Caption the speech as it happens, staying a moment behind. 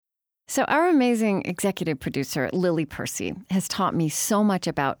So our amazing executive producer, Lily Percy, has taught me so much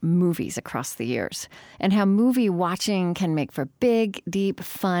about movies across the years and how movie watching can make for big, deep,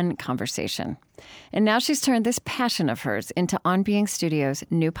 fun conversation. And now she's turned this passion of hers into On Being Studios'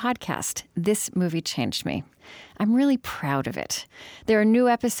 new podcast, This Movie Changed Me. I'm really proud of it. There are new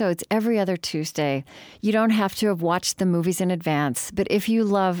episodes every other Tuesday. You don't have to have watched the movies in advance, but if you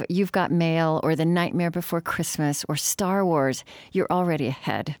love You've Got Mail or The Nightmare Before Christmas or Star Wars, you're already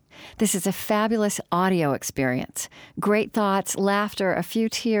ahead. This is a fabulous audio experience. Great thoughts, laughter, a few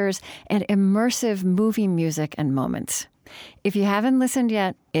tears, and immersive movie music and moments. If you haven't listened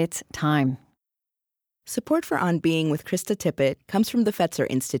yet, it's time. Support for On Being with Krista Tippett comes from the Fetzer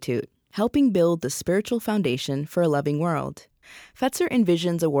Institute, helping build the spiritual foundation for a loving world. Fetzer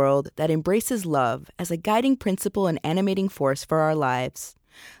envisions a world that embraces love as a guiding principle and animating force for our lives.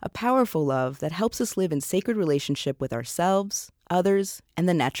 A powerful love that helps us live in sacred relationship with ourselves, others, and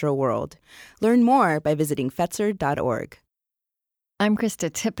the natural world. Learn more by visiting Fetzer.org. I'm Krista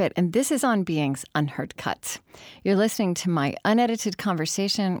Tippett, and this is On Being's Unheard Cuts. You're listening to my unedited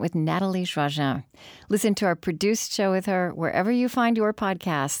conversation with Nathalie Joachim. Listen to our produced show with her wherever you find your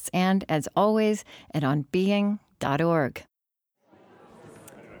podcasts, and as always, at onbeing.org.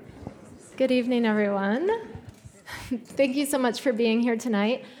 Good evening, everyone. Thank you so much for being here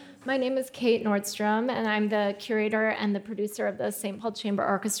tonight. My name is Kate Nordstrom, and I'm the curator and the producer of the St. Paul Chamber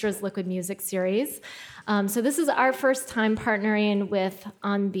Orchestra's Liquid Music series. So this is our first time partnering with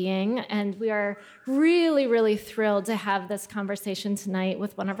On Being, and we are really, really thrilled to have this conversation tonight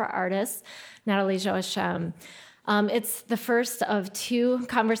with one of our artists, Nathalie Joachim. It's the first of two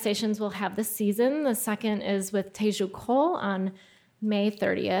conversations we'll have this season. The second is with Teju Cole on May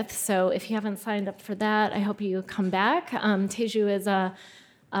 30th. So if you haven't signed up for that, I hope you come back. Teju is a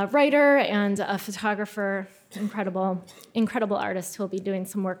writer and a photographer, incredible artist who will be doing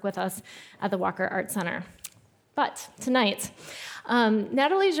some work with us at the Walker Art Center. But tonight,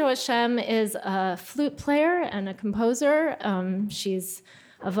 Nathalie Joachim is a flute player and a composer. She's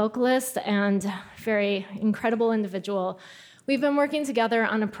a vocalist and very incredible individual. We've been working together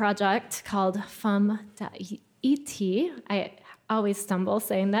on a project called Femme.et. I always stumble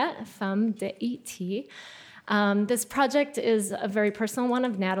saying that, Femme.et. This project is a very personal one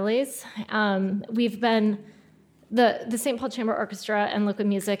of Nathalie's. We've been, the St. Paul Chamber Orchestra and Liquid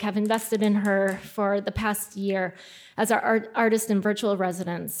Music have invested in her for the past year as our artist in virtual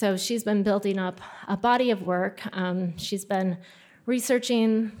residence. So she's been building up a body of work. She's been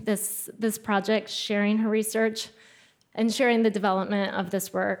researching this project, sharing her research, and sharing the development of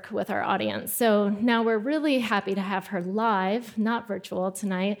this work with our audience. So now we're really happy to have her live, not virtual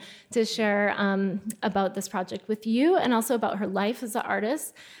tonight, to share about this project with you and also about her life as an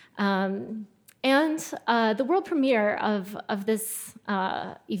artist. And the world premiere of this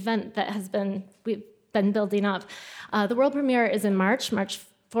event that we've been building up. The world premiere is in March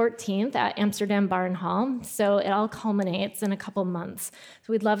 14th at Amsterdam Barn Hall. So it all culminates in a couple months.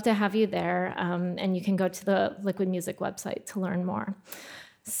 So we'd love to have you there, and you can go to the Liquid Music website to learn more.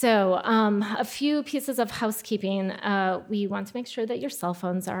 So a few pieces of housekeeping. We want to make sure that your cell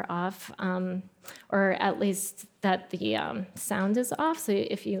phones are off, or at least that the sound is off. So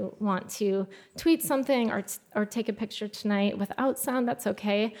if you want to tweet something or take a picture tonight without sound, that's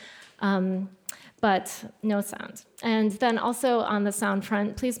okay. But no sound. And then also on the sound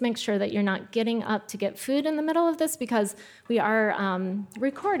front, please make sure that you're not getting up to get food in the middle of this because we are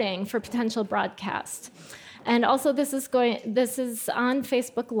recording for potential broadcast. And also this is on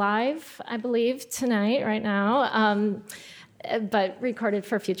Facebook Live, I believe, tonight, right now, but recorded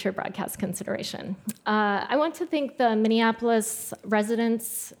for future broadcast consideration. I want to thank the Minneapolis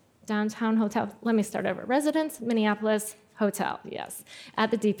Residence Downtown Hotel. Let me start over. Residence Minneapolis Hotel, yes, at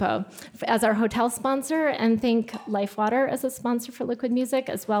the Depot as our hotel sponsor, and thank Life Water as a sponsor for Liquid Music,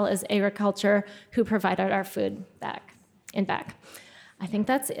 as well as Agriculture, who provided our food back. I think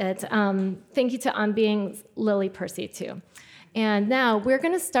that's it. Thank you to On Being's Lily Percy, too. And now we're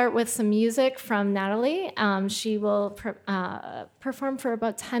going to start with some music from Nathalie. She will perform for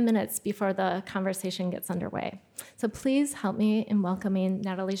about 10 minutes before the conversation gets underway. So please help me in welcoming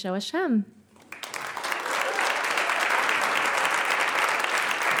Nathalie Joachim.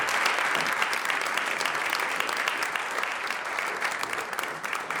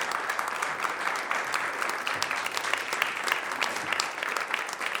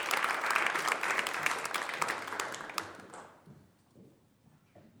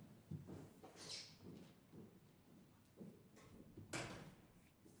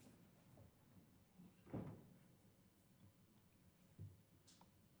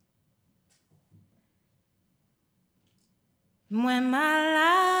 Mwen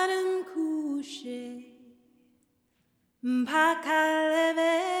malade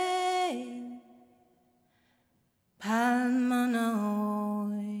Mpakaleve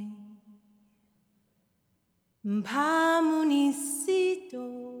Palmanoi Mpamunisito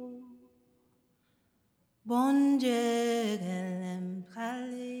Bonjegelem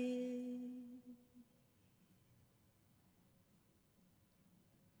Prale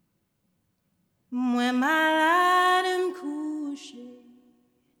Mwen malade m'couche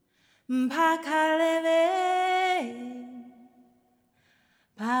Mpakaleve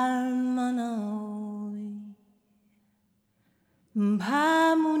Palmanoi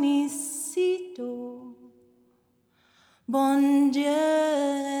Mpamunisito Bon Dieu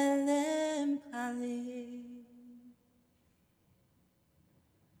l'empale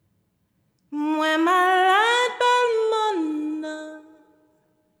Moi malade palmana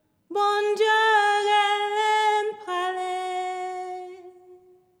Bon Dieu l'empale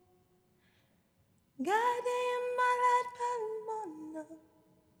Gade malade palmana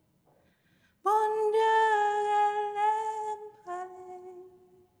Bon Dieu l'empale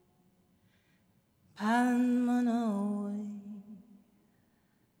Palmanoi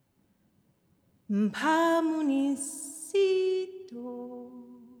Mpamunisito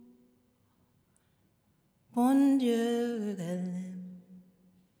Bon Dieu l'empale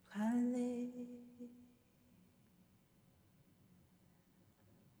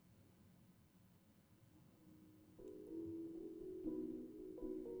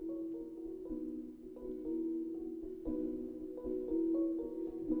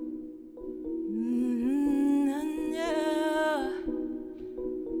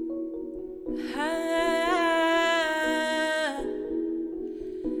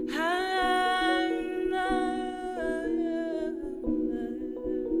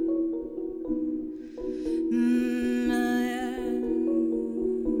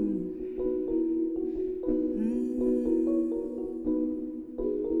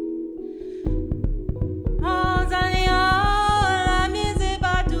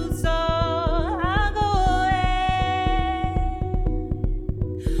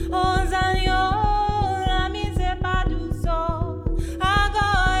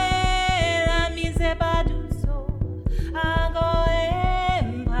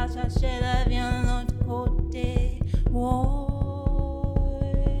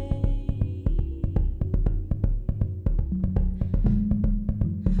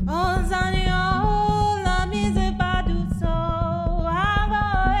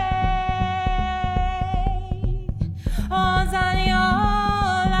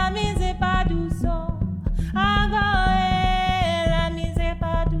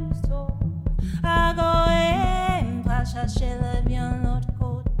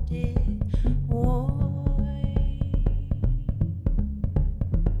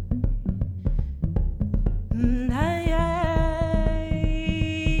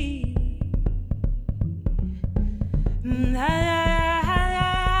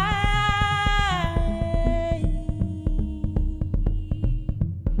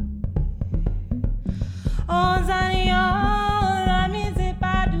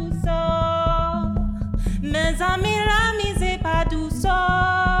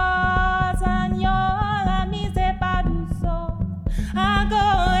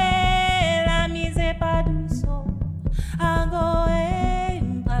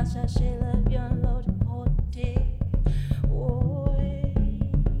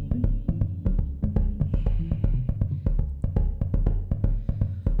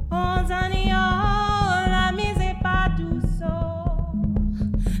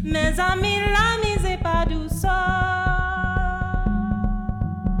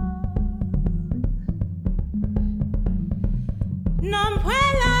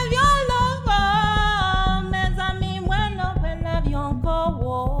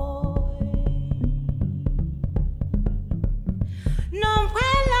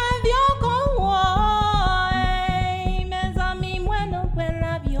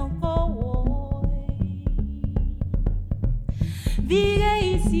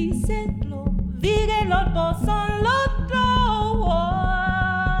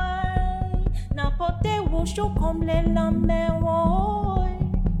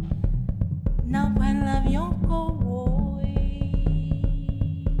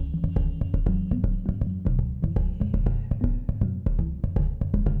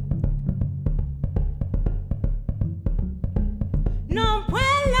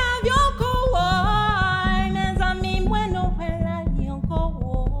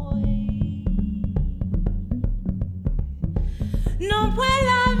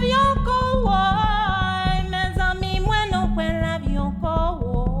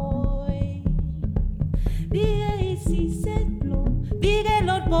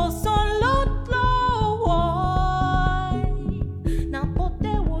po son lot lo na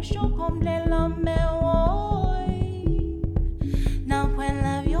pote wo show comme les lames na point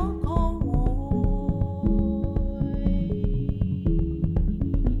l'avion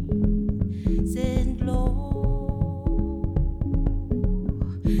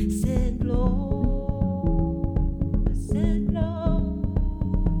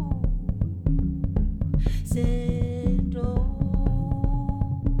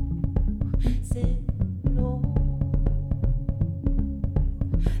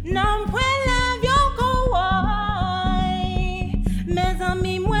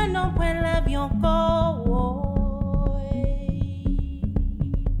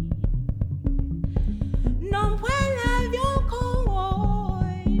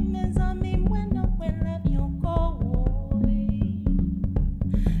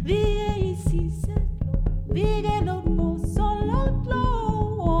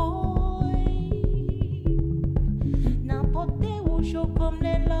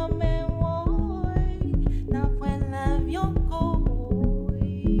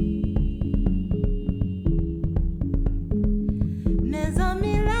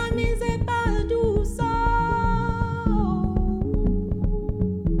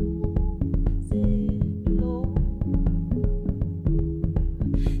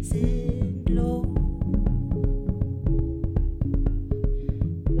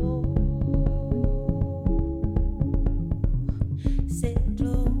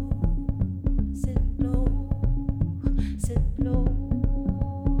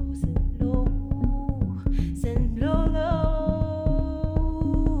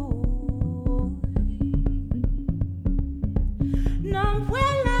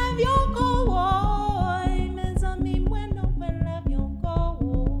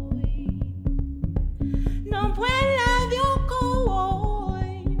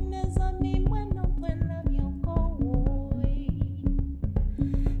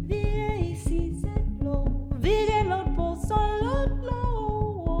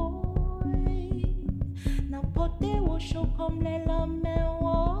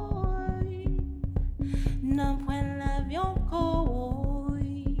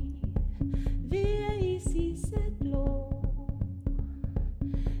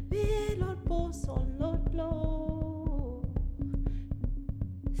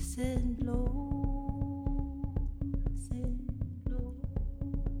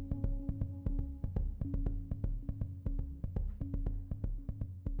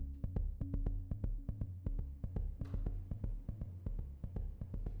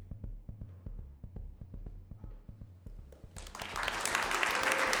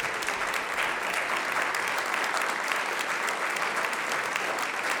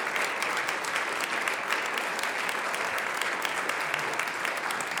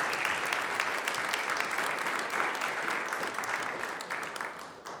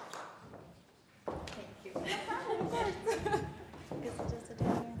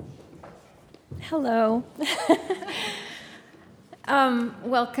Hello.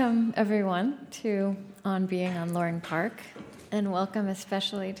 Welcome, everyone, to On Being on Loring Park, and welcome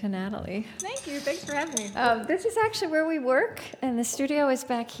especially to Nathalie. Thank you. Thanks for having me. This is actually where we work, and the studio is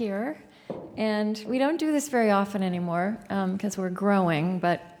back here. And we don't do this very often anymore because we're growing,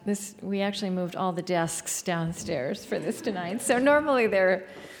 but we actually moved all the desks downstairs for this tonight. So normally there are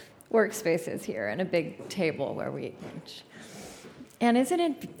workspaces here and a big table where we eat lunch. And isn't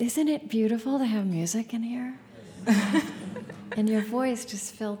it beautiful to have music in here? And your voice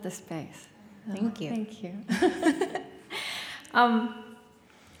just filled the space. Thank you. Thank you.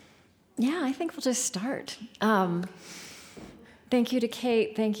 Yeah, I think we'll just start. Thank you to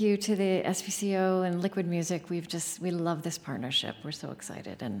Kate. Thank you to the SPCO and Liquid Music. We love this partnership. We're so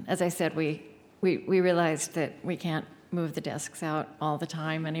excited. And as I said, we realized that we can't move the desks out all the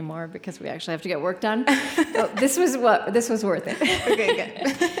time anymore because we actually have to get work done. So this was worth it. Okay,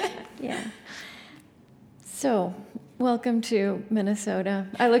 good. Yeah. So, welcome to Minnesota.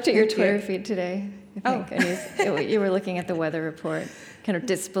 I looked at your Twitter feed today, I think, and you were looking at the weather report, kind of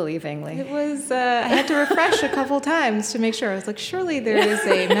disbelievingly. It was, I had to refresh a couple times to make sure. I was like, surely there is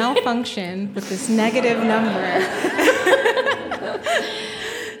a malfunction with this negative number.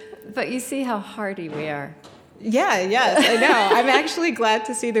 But you see how hardy we are. Yes, I know. I'm actually glad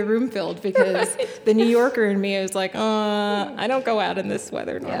to see the room filled because the New Yorker in me is like, I don't go out in this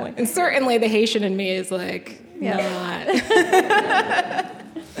weather normally. Yeah. And certainly the Haitian in me is like, not.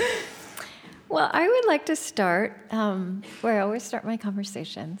 Well, I would like to start where I always start my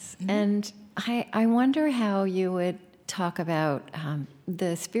conversations. Mm-hmm. And I wonder how you would talk about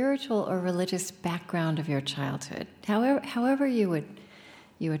the spiritual or religious background of your childhood, however you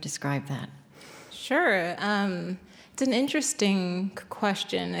you would describe that? Sure. It's an interesting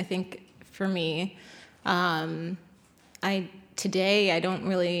question, I think, for me. Today, I don't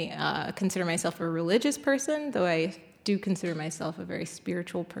really consider myself a religious person, though I do consider myself a very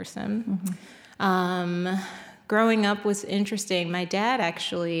spiritual person. Mm-hmm. Growing up was interesting. My dad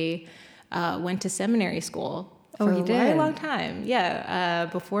actually went to seminary school for a very long time. Yeah,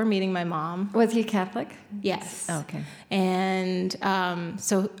 before meeting my mom. Was he Catholic? Yes. Oh, okay. And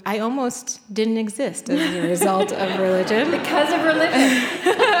so I almost didn't exist as a result of religion. Because of religion.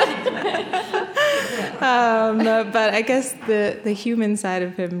 But I guess the human side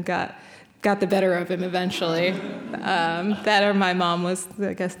of him got the better of him eventually. That or my mom was,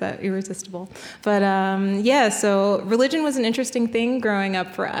 I guess, that irresistible. But so religion was an interesting thing growing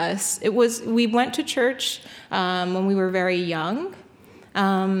up for us. We went to church when we were very young.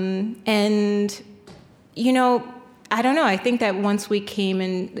 And, I don't know, I think that once we came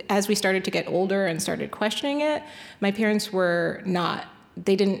in, as we started to get older and started questioning it, my parents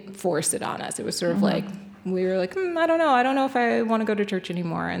they didn't force it on us. It was sort of like, we were like, I don't know if I want to go to church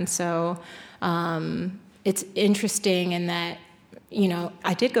anymore. And so it's interesting in that,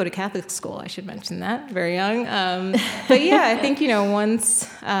 I did go to Catholic school. I should mention that, very young. But yeah, I think, once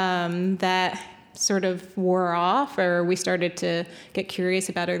that sort of wore off, or we started to get curious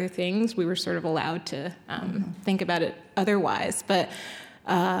about other things, we were sort of allowed to think about it otherwise. But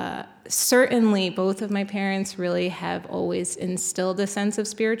certainly both of my parents really have always instilled a sense of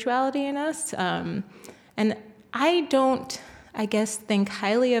spirituality in us. And I don't, I guess, think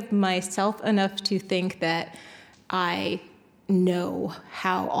highly of myself enough to think that I know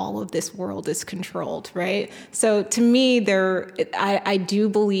how all of this world is controlled, right? So to me, I do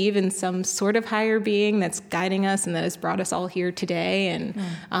believe in some sort of higher being that's guiding us and that has brought us all here today. And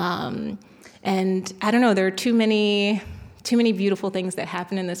I don't know, there are too many beautiful things that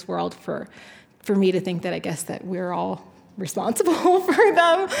happen in this world for me to think that I guess that we're all responsible for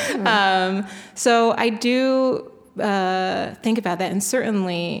them. So I do think about that, and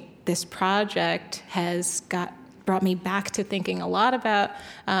certainly this project has brought me back to thinking a lot about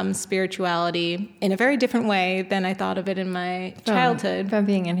spirituality in a very different way than I thought of it in my childhood. From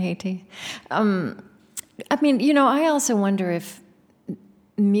being in Haiti. I also wonder if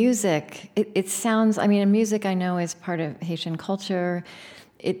music, it sounds, music I know is part of Haitian culture.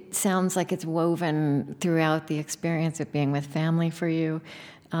 It sounds like it's woven throughout the experience of being with family for you.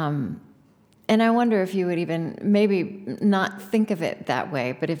 And I wonder if you would even maybe not think of it that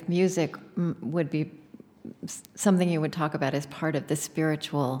way, but if music would be something you would talk about as part of the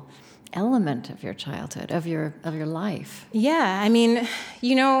spiritual element of your childhood, of your life. Yeah,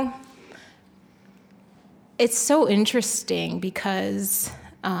 it's so interesting because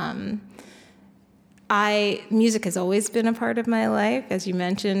music has always been a part of my life, as you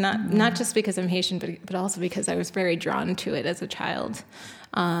mentioned, not just because I'm Haitian, but also because I was very drawn to it as a child.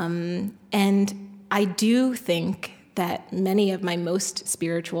 And I do think that many of my most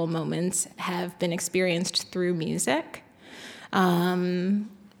spiritual moments have been experienced through music, in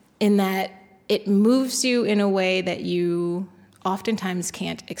that it moves you in a way that you oftentimes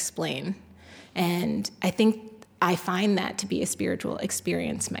can't explain. And I think I find that to be a spiritual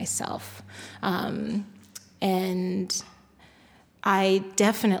experience myself. And I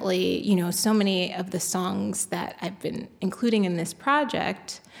definitely, so many of the songs that I've been including in this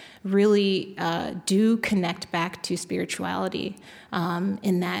project really do connect back to spirituality,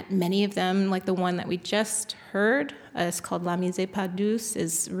 in that many of them, like the one that we just heard, it's called La Mise Pas Douce,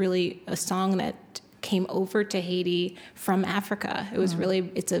 is really a song that came over to Haiti from Africa. It was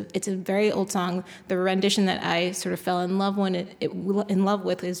really, it's a very old song. The rendition that I sort of fell in love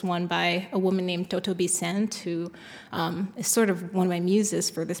with is one by a woman named Toto Vicente, who is sort of one of my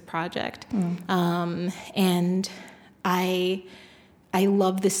muses for this project. And I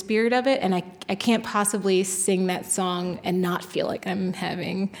love the spirit of it, and I can't possibly sing that song and not feel like I'm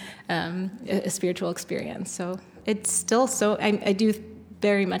having a spiritual experience. So it's still I do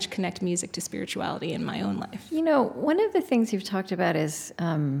very much connect music to spirituality in my own life. One of the things you've talked about is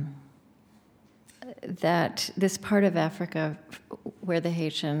that this part of Africa where the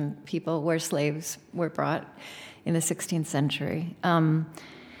Haitian people, where slaves were brought in the 16th century,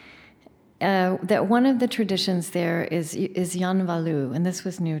 that one of the traditions there is Yan Valu, and this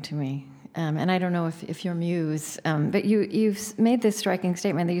was new to me. And I don't know if your muse, but you've made this striking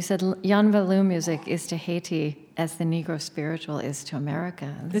statement that you said Yan Valu music is to Haiti as the Negro spiritual is to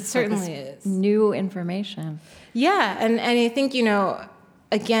America. It certainly is. New information. Yeah, and I think,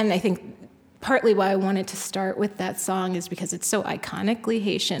 again, I think partly why I wanted to start with that song is because it's so iconically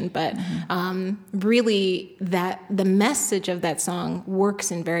Haitian, but really that the message of that song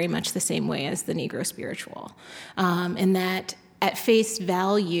works in very much the same way as the Negro spiritual, in that at face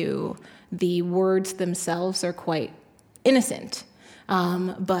value, the words themselves are quite innocent.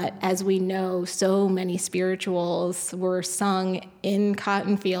 But as we know, so many spirituals were sung in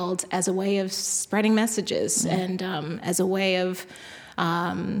cotton fields as a way of spreading messages and as a way of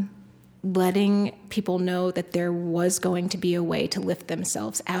letting people know that there was going to be a way to lift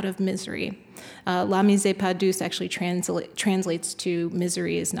themselves out of misery. La mise pas douce actually translates to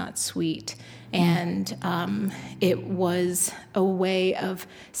misery is not sweet. And it was a way of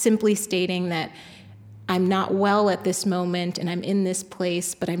simply stating that I'm not well at this moment and I'm in this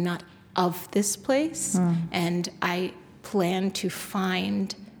place, but I'm not of this place. And I plan to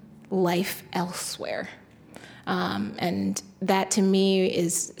find life elsewhere. And that to me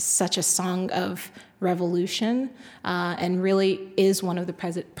is such a song of revolution and really is one of the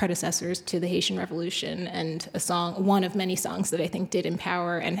predecessors to the Haitian Revolution, and one of many songs that I think did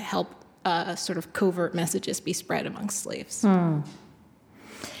empower and help sort of covert messages be spread amongst slaves.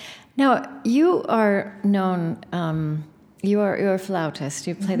 Now, you are known, you're a flautist,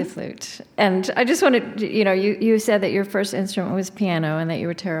 you play the flute. And I just wanted, you said that your first instrument was piano and that you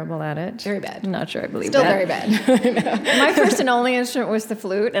were terrible at it. Very bad. I'm not sure I believe Still that. very bad. My first and only instrument was the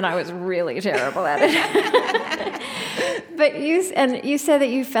flute, and I was really terrible at it. But you said that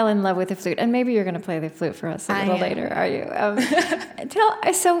you fell in love with the flute, and maybe you're going to play the flute for us a little later, are you?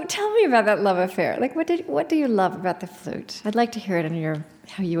 Tell me about that love affair. Like, what do you love about the flute? I'd like to hear it in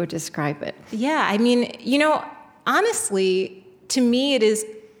how you would describe it. Yeah, I mean, honestly, to me, it is,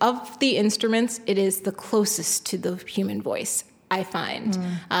 of the instruments, it is the closest to the human voice, I find.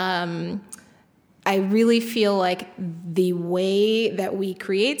 I really feel like the way that we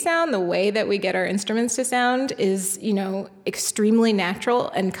create sound, the way that we get our instruments to sound is, extremely natural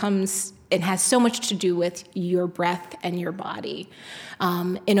and it has so much to do with your breath and your body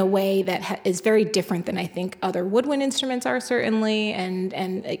in a way that is very different than I think other woodwind instruments are, certainly,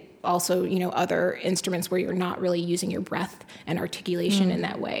 and also, other instruments where you're not really using your breath and articulation in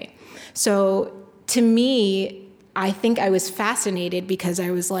that way. So to me, I think I was fascinated because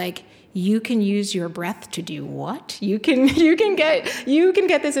I was like, you can use your breath to do what? You can get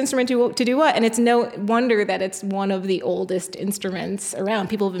this instrument to do what? And it's no wonder that it's one of the oldest instruments around.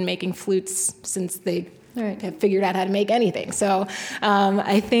 People have been making flutes since they have figured out how to make anything. So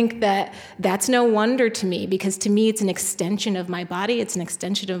I think that's no wonder to me, because to me it's an extension of my body. It's an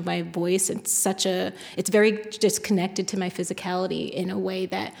extension of my voice. It's very just connected to my physicality in a way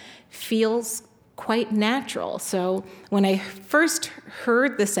that feels quite natural. So when I first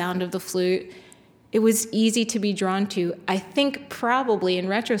heard the sound of the flute, it was easy to be drawn to. I think probably in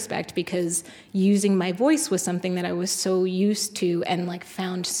retrospect because using my voice was something that I was so used to and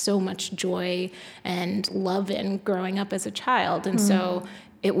found so much joy and love in growing up as a child. And so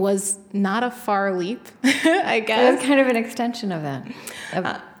it was not a far leap, I guess. It was kind of an extension of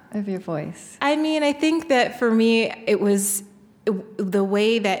that, of your voice. I mean, I think that for me, it was the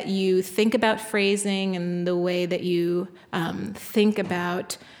way that you think about phrasing and the way that you think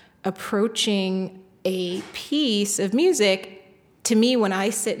about approaching a piece of music. To me, when I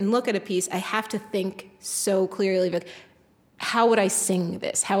sit and look at a piece, I have to think so clearly, like, how would I sing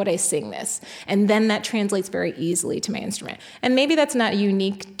this? How would I sing this? And then that translates very easily to my instrument. And maybe that's not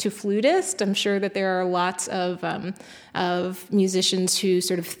unique to flutist. I'm sure that there are lots of musicians who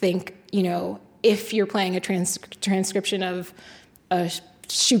sort of think, if you're playing a transcription of a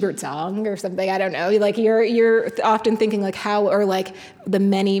Schubert song or something, I don't know, you're often thinking how, or the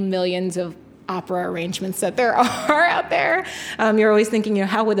many millions of opera arrangements that there are out there. You're always thinking,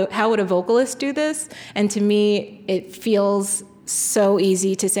 how would a vocalist do this? And to me, it feels so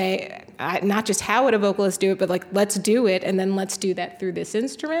easy to say, not just how would a vocalist do it, but let's do it, and then let's do that through this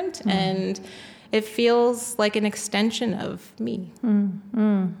instrument. And it feels like an extension of me.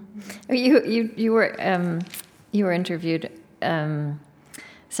 You were interviewed.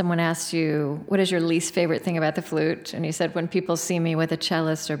 Someone asked you, what is your least favorite thing about the flute? And you said, when people see me with a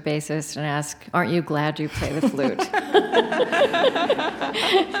cellist or bassist and ask, aren't you glad you play the flute?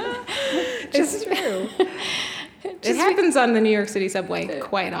 It's true. It happens on the New York City subway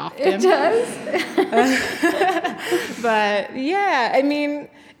quite often. It does? But yeah, I mean,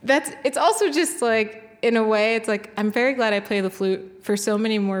 it's also just in a way, it's I'm very glad I play the flute for so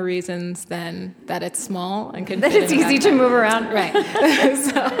many more reasons than that it's small and can that fit it's in easy to move around. Right.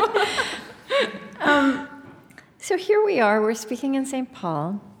 So here we are. We're speaking in St.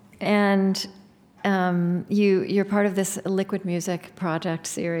 Paul, and you're part of this Liquid Music project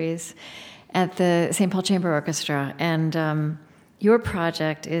series. at the St. Paul Chamber Orchestra, and your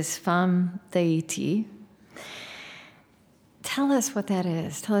project is Femme d'Haiti. Tell us what that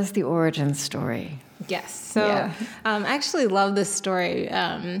is. Tell us the origin story. Yes. So I actually love this story,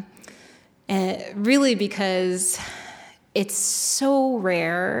 really because it's so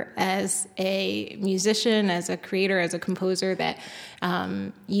rare as a musician, as a creator, as a composer that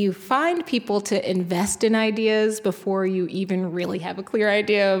you find people to invest in ideas before you even really have a clear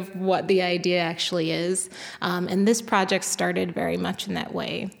idea of what the idea actually is. And this project started very much in that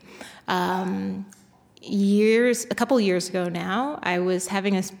way. A couple years ago now, I was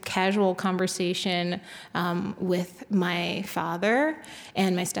having a casual conversation with my father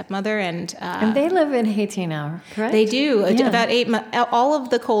and my stepmother, and they live in Haiti now, correct? They do. Yeah. About 8 months, all of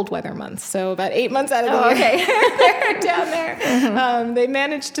the cold weather months. So about 8 months out of the year, okay. they're down there. They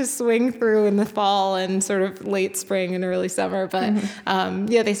managed to swing through in the fall and sort of late spring and early summer, but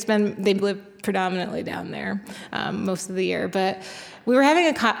they live predominantly down there most of the year, but. We were having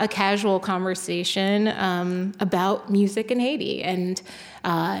a casual conversation about music in Haiti, and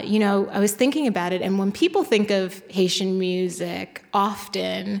I was thinking about it. And when people think of Haitian music,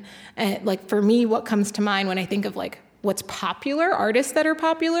 often, like for me, what comes to mind when I think of like what's popular, artists that are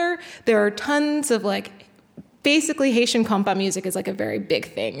popular, there are tons of like. Basically, Haitian compa music is like a very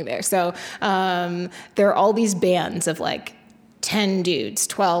big thing there. So there are all these bands of like 10 dudes,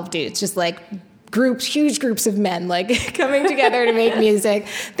 12 dudes, just like. Huge groups of men like coming together to make music.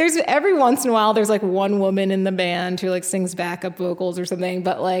 There's every once in a while there's like one woman in the band who like sings backup vocals or something,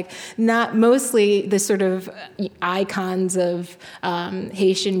 but like not mostly the sort of icons of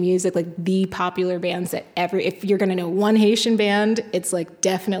Haitian music, like the popular bands that if you're gonna know one Haitian band, it's like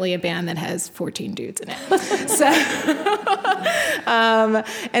definitely a band that has 14 dudes in it. So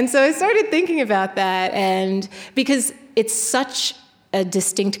and so I started thinking about that, and because it's such a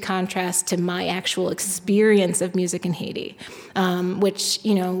distinct contrast to my actual experience of music in Haiti, which,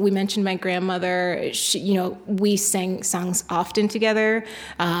 we mentioned my grandmother, we sang songs often together.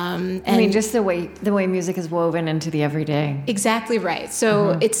 And just the way music is woven into the everyday. Exactly right.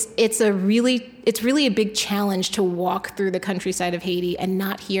 So it's really a big challenge to walk through the countryside of Haiti and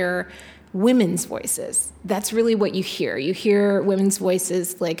not hear women's voices. That's really what you hear. You hear women's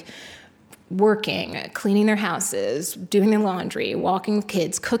voices like working, cleaning their houses, doing their laundry, walking with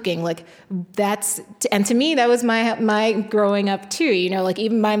kids, cooking, like and to me, that was my growing up too, like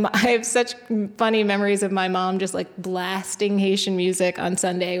even I have such funny memories of my mom just like blasting Haitian music on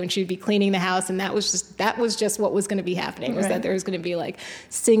Sunday when she'd be cleaning the house, and that was just what was going to be happening, was that there was going to be like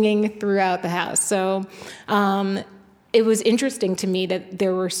singing throughout the house. So, it was interesting to me that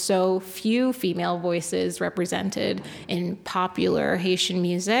there were so few female voices represented in popular Haitian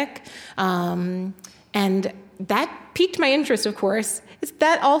music. And that piqued my interest, of course.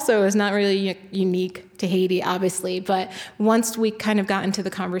 That also is not really unique to Haiti, obviously. But once we kind of got into the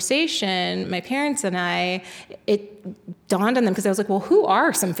conversation, my parents and I, it dawned on them, because I was like, well, who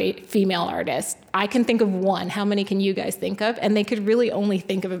are some female artists? I can think of one. How many can you guys think of? And they could really only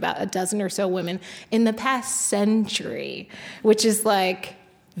think of about a dozen or so women in the past century, which is like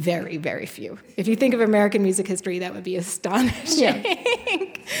very, very few. If you think of American music history, that would be astonishing. Yeah.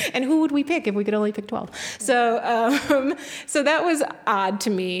 And who would we pick if we could only pick 12? So, so that was odd to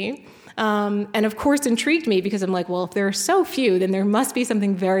me. And of course intrigued me, because I'm like, well, if there are so few, then there must be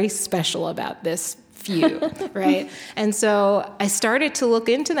something very special about this few, right? And so I started to look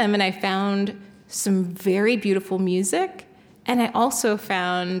into them, and I found some very beautiful music. And I also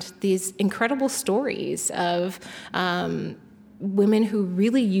found these incredible stories of women who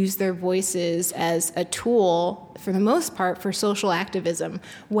really use their voices as a tool, for the most part, for social activism,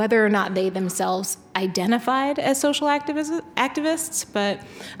 whether or not they themselves identified as social activists, but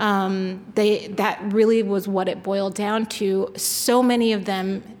that really was what it boiled down to. So many of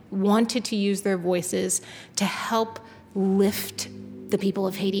them wanted to use their voices to help lift the people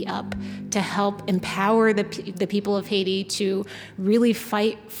of Haiti up, to help empower the people of Haiti to really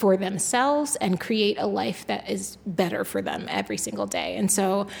fight for themselves and create a life that is better for them every single day. And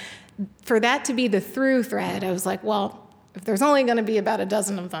so for that to be the through thread, I was like, well, if there's only going to be about a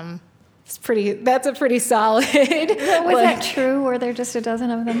dozen of them, that's a pretty solid. Was that true? Were there just a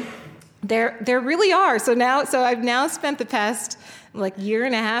dozen of them? There really are. So I've now spent the past like year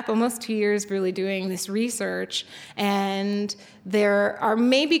and a half, almost 2 years, really doing this research. And there are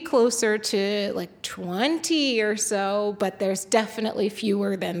maybe closer to like 20 or so, but there's definitely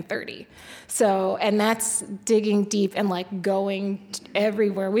fewer than 30. So, and that's digging deep and like going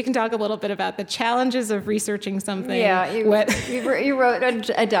everywhere. We can talk a little bit about the challenges of researching something. Yeah, you wrote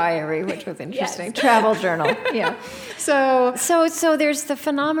a diary, which was interesting. Yes. Travel journal. Yeah. So there's the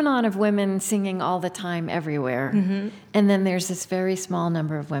phenomenon of women singing all the time everywhere. Mm-hmm. And then there's this very small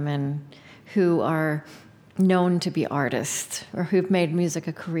number of women who are known to be artists or who've made music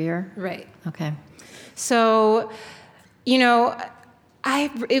a career. right. Okay. So, you know,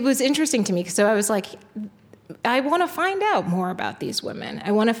 it was interesting to me. So I was like, I want to find out more about these women.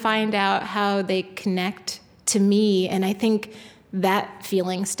 I want to find out how they connect to me. And I think that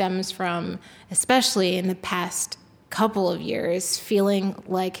feeling stems from, especially in the past couple of years, feeling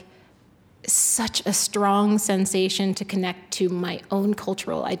like such a strong sensation to connect to my own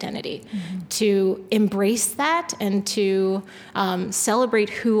cultural identity, to embrace that and to celebrate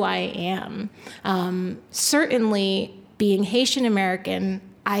who I am. Certainly, being Haitian American,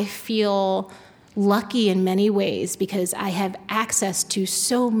 I feel lucky in many ways because I have access to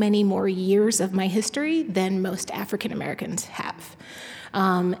so many more years of my history than most African Americans have.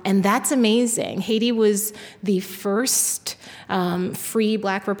 And that's amazing. Haiti was the first free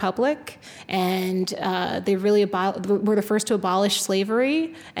Black republic, and they really were the first to abolish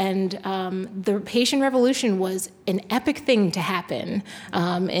slavery. And the Haitian Revolution was an epic thing to happen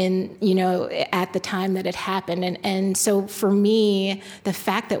at the time that it happened. And so for me, the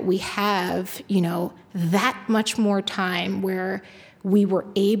fact that we have, that much more time where we were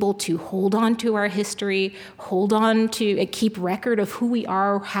able to hold on to our history, hold on to keep record of who we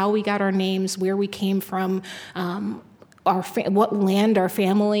are, how we got our names, where we came from, what land our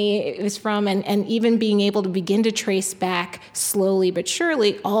family is from, and even being able to begin to trace back slowly but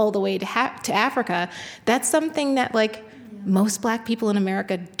surely all the way to Africa. That's something that most Black people in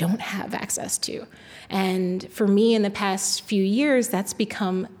America don't have access to. And for me, in the past few years, that's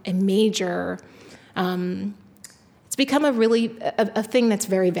become a major. It's become a thing that's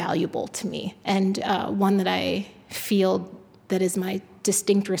very valuable to me, and one that I feel that is my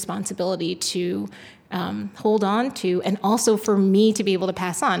distinct responsibility to hold on to, and also for me to be able to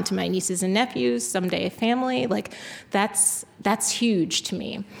pass on to my nieces and nephews, someday a family. That's huge to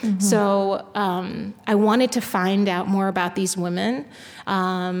me. Mm-hmm. So I wanted to find out more about these women,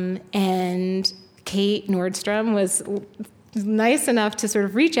 and Kate Nordstrom was nice enough to sort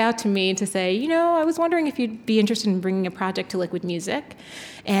of reach out to me to say, I was wondering if you'd be interested in bringing a project to Liquid Music.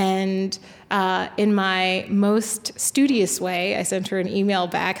 And in my most studious way, I sent her an email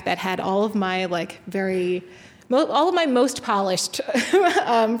back that had all of my all of my most polished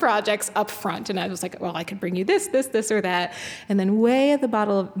projects up front. And I was like, well, I could bring you this, or that. And then way at the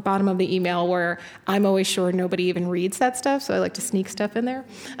bottom of the email, where I'm always sure nobody even reads that stuff, so I like to sneak stuff in there.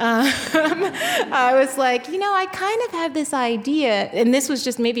 I was like, I kind of have this idea. And this was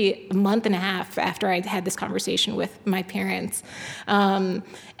just maybe a month and a half after I had this conversation with my parents. And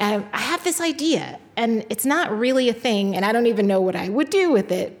I have this idea, and it's not really a thing, and I don't even know what I would do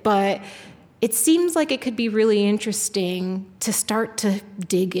with it, but it seems like it could be really interesting to start to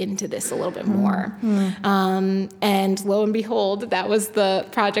dig into this a little bit more. Mm-hmm. And lo and behold, that was the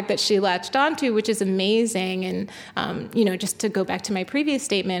project that she latched onto, which is amazing. And, just to go back to my previous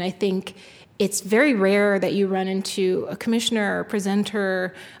statement, I think it's very rare that you run into a commissioner or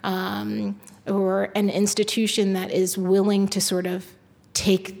presenter or an institution that is willing to sort of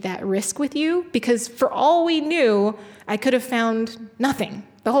take that risk with you, because for all we knew, I could have found nothing.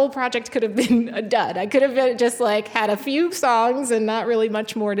 The whole project could have been a dud. I could have been just had a few songs and not really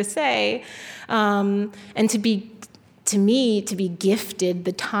much more to say. And to be gifted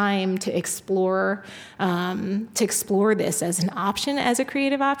the time to explore this as an option, as a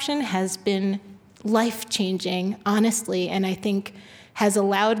creative option, has been life-changing, honestly, and I think has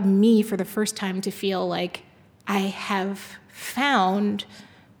allowed me for the first time to feel like I have found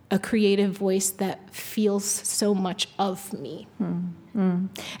a creative voice that feels so much of me. Mm-hmm.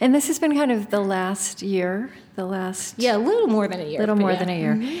 And this has been kind of the last year, a little more than a year.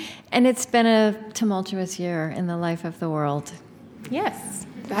 Mm-hmm. And it's been a tumultuous year in the life of the world. Yes,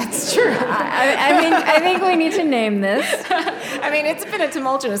 that's true. I think we need to name this. It's been a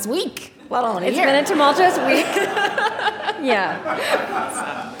tumultuous week, let alone a year. It's been a tumultuous week. Yeah.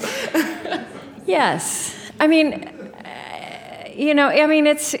 Yes.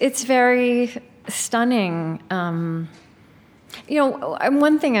 It's very stunning.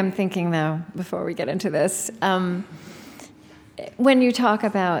 One thing I'm thinking, though, before we get into this, when you talk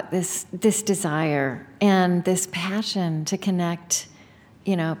about this desire and this passion to connect,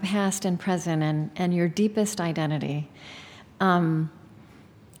 past and present and your deepest identity,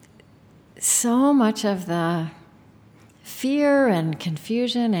 so much of the fear and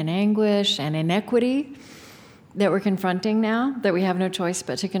confusion and anguish and inequity that we're confronting now, that we have no choice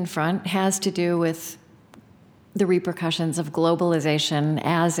but to confront, has to do with the repercussions of globalization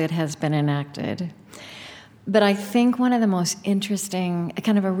as it has been enacted. But I think one of the most interesting,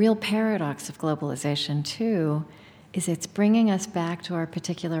 kind of a real paradox of globalization, too, is it's bringing us back to our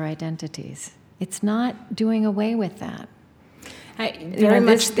particular identities. It's not doing away with that.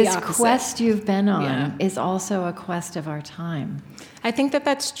 This quest you've been on is also a quest of our time. I think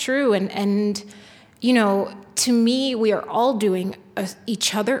that's true. And to me, we are all doing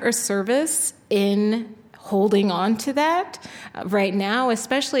each other a service in holding on to that right now,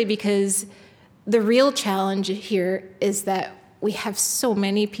 especially because the real challenge here is that we have so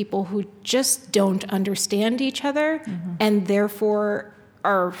many people who just don't understand each other and therefore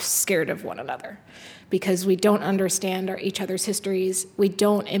are scared of one another because we don't understand each other's histories. We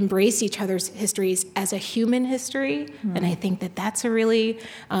don't embrace each other's histories as a human history. And I think that's a really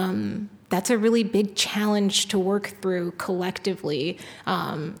big challenge to work through collectively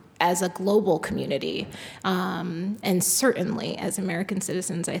as a global community. And certainly as American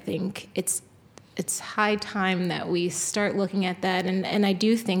citizens, I think it's high time that we start looking at that. And I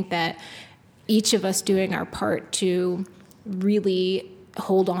do think that each of us doing our part to really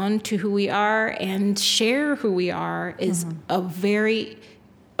hold on to who we are and share who we are is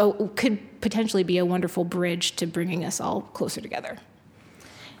could potentially be a wonderful bridge to bringing us all closer together.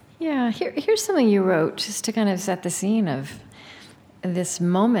 Yeah, here's something you wrote just to kind of set the scene of this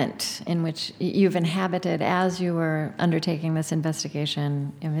moment in which you've inhabited as you were undertaking this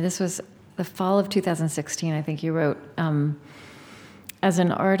investigation. I mean, this was the fall of 2016, I think you wrote, as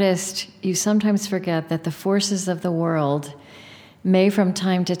an artist, you sometimes forget that the forces of the world may from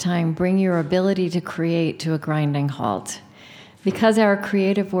time to time bring your ability to create to a grinding halt. Because our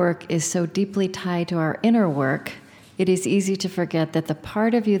creative work is so deeply tied to our inner work, it is easy to forget that the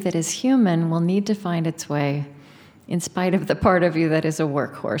part of you that is human will need to find its way, in spite of the part of you that is a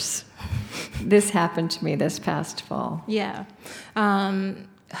workhorse. This happened to me this past fall. Yeah.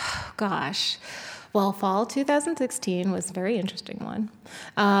 Gosh. Well, fall 2016 was a very interesting one.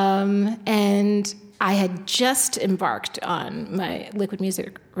 And I had just embarked on my liquid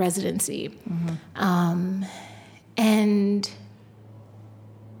music residency. And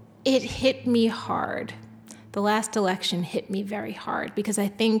it hit me hard. The last election hit me very hard because I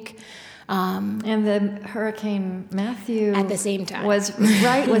think... and the Hurricane Matthew... At the same time. Was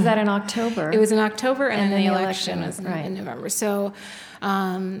that in October? It was in October, and then the election was in November. So,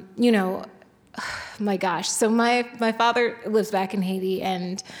 my gosh. So my father lives back in Haiti,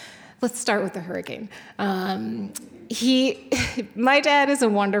 and let's start with the hurricane. My dad is a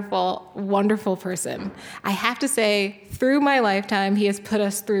wonderful, wonderful person. I have to say, through my lifetime, he has put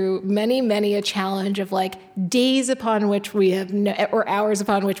us through many, many a challenge of days upon which we have or hours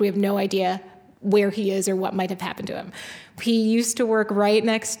upon which we have no idea where he is or what might have happened to him. He used to work right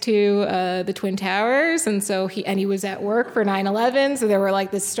next to the Twin Towers, and so he was at work for 9/11. So there were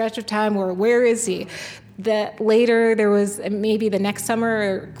this stretch of time where is he? That later there was maybe the next summer.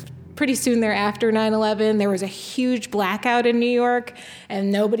 Or pretty soon thereafter 9/11, there was a huge blackout in New York,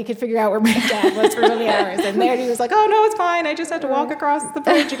 and nobody could figure out where my dad was for so many hours. And there he was like, "Oh no, it's fine. I just had to walk across the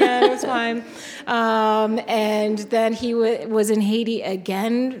bridge again. It was fine." And then he was in Haiti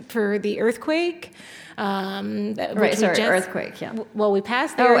again for the earthquake. Earthquake, yeah. Well, we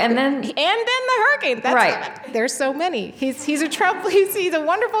passed there. And then the hurricane. That's There's so many. He's a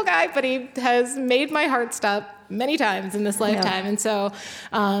wonderful guy, but he has made my heart stop many times in this lifetime. Yeah. And so,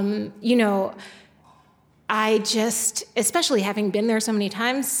 I just, especially having been there so many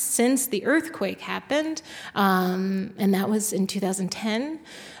times since the earthquake happened, and that was in 2010,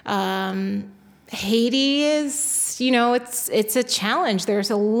 Haiti is, it's a challenge. There's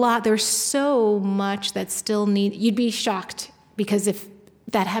so much that still you'd be shocked because if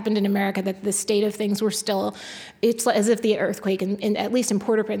that happened in America, that the state of things were still, it's as if the earthquake, and at least in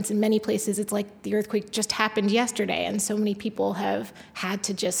Port-au-Prince, in many places, it's like the earthquake just happened yesterday, and so many people have had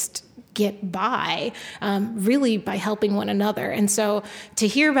to just get by, really by helping one another. And so to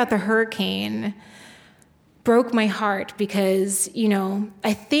hear about the hurricane broke my heart because,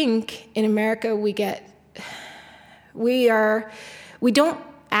 I think in America we don't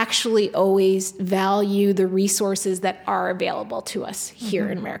actually always value the resources that are available to us here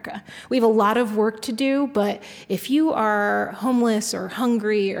in America. We have a lot of work to do, but if you are homeless or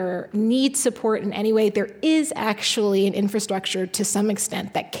hungry or need support in any way, there is actually an infrastructure to some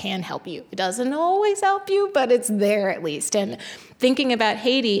extent that can help you. It doesn't always help you, but it's there at least. And thinking about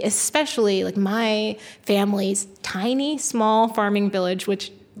Haiti, especially like my family's tiny, small farming village,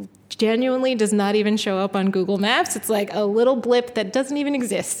 which genuinely does not even show up on Google Maps. It's like a little blip that doesn't even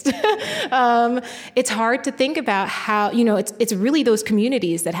exist. It's hard to think about how, it's really those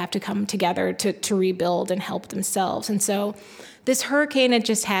communities that have to come together to rebuild and help themselves. And so this hurricane had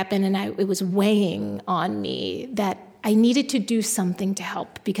just happened, and it was weighing on me that I needed to do something to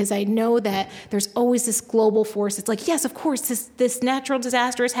help, because I know that there's always this global force. It's like, yes, of course, this natural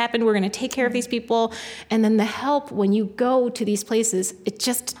disaster has happened. We're going to take care of these people. And then the help, when you go to these places, it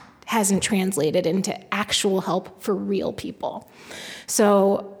just hasn't translated into actual help for real people.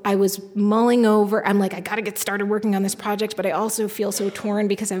 So I was mulling over, I'm like, I got to get started working on this project, but I also feel so torn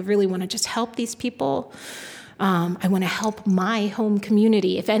because I really want to just help these people. I want to help my home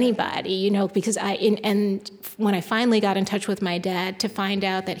community, if anybody, because and when I finally got in touch with my dad to find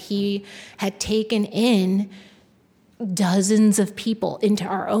out that he had taken in dozens of people into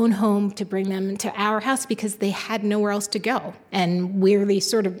our own home to bring them to our house because they had nowhere else to go. And we're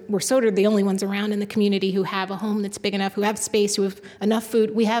sort of the only ones around in the community who have a home that's big enough, who have space, who have enough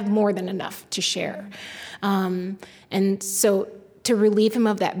food. We have more than enough to share. And so to relieve him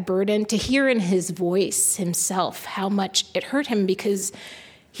of that burden, to hear in his voice himself how much it hurt him because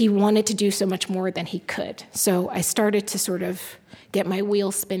he wanted to do so much more than he could. So I started to sort of get my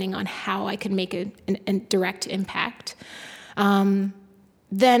wheels spinning on how I could make a direct impact. Then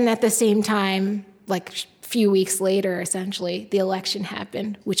at the same time, like a few weeks later, essentially, the election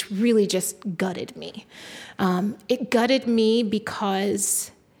happened, which really just gutted me. It gutted me because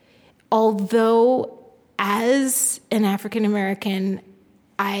although as an African American,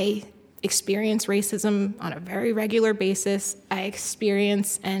 I experience racism on a very regular basis. I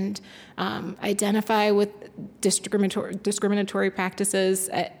experience and identify with discriminatory practices.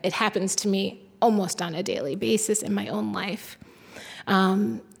 It happens to me almost on a daily basis in my own life.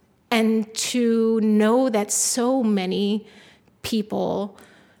 And to know that so many people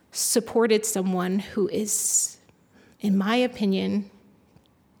supported someone who is, in my opinion,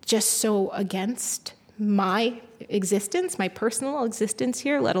 just so against my existence, my personal existence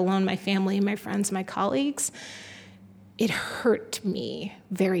here, let alone my family, my friends, my colleagues, it hurt me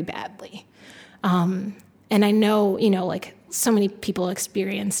very badly. And I know, like so many people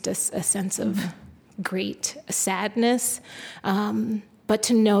experienced a sense of great sadness, but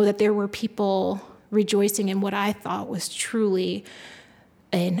to know that there were people rejoicing in what I thought was truly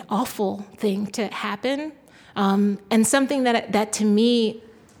an awful thing to happen, and something that to me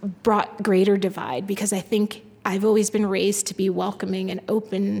brought greater divide, because I think I've always been raised to be welcoming and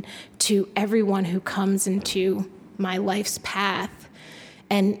open to everyone who comes into my life's path.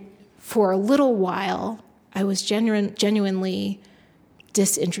 And for a little while, I was genuinely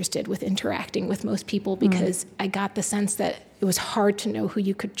disinterested with interacting with most people because I got the sense that it was hard to know who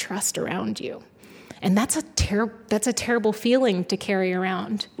you could trust around you. And that's a terrible feeling to carry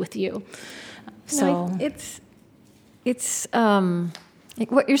around with you. So no, it's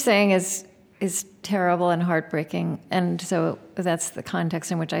what you're saying is terrible and heartbreaking. And so that's the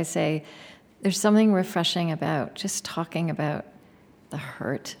context in which I say there's something refreshing about just talking about the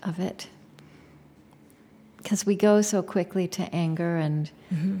hurt of it. Because we go so quickly to anger and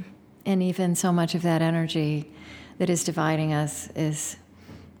even so much of that energy that is dividing us is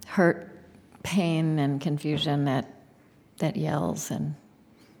hurt, pain, and confusion that yells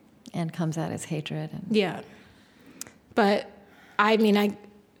and comes out as hatred. Yeah. But I mean,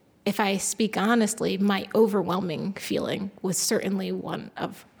 if I speak honestly, my overwhelming feeling was certainly one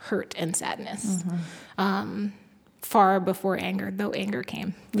of hurt and sadness, far before anger, though anger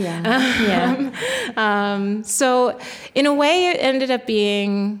came. Yeah. So in a way, it ended up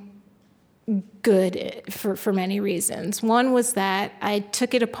being good for many reasons. One was that I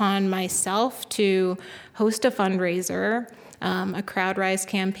took it upon myself to host a fundraiser, a CrowdRise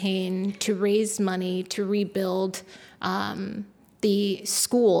campaign to raise money to rebuild the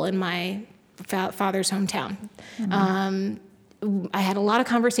school in my father's hometown. I had a lot of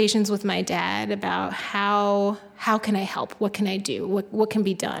conversations with my dad about how can I help? What can I do? What can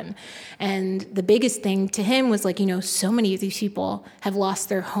be done? And the biggest thing to him was like, so many of these people have lost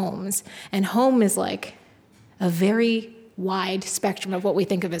their homes, and home is like a very wide spectrum of what we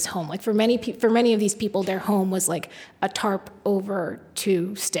think of as home. Like for many of these people, their home was like a tarp over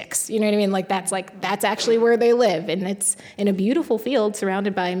 2 sticks. You know what I mean? That's actually where they live, and it's in a beautiful field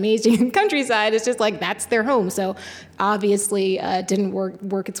surrounded by amazing countryside. It's just like that's their home. So obviously didn't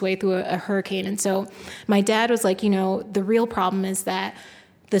work its way through a hurricane. And so my dad was like, the real problem is that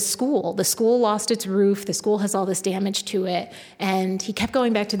the school lost its roof. The school has all this damage to it. And he kept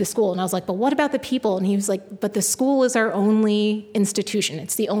going back to the school. And I was like, but what about the people? And he was like, but the school is our only institution.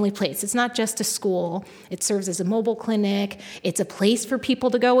 It's the only place. It's not just a school. It serves as a mobile clinic. It's a place for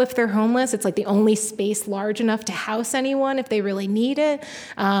people to go if they're homeless. It's like the only space large enough to house anyone if they really need it.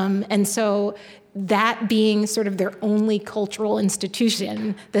 And so that being sort of their only cultural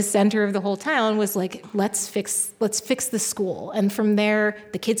institution, the center of the whole town, was like, let's fix the school. And from there,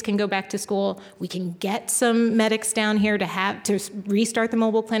 the kids can go back to school. We can get some medics down here to restart the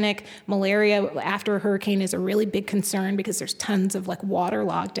mobile clinic. Malaria after a hurricane is a really big concern because there's tons of like water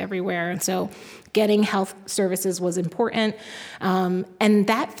logged everywhere. And so getting health services was important. And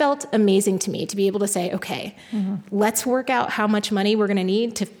that felt amazing to me, to be able to say, okay, let's work out how much money we're going to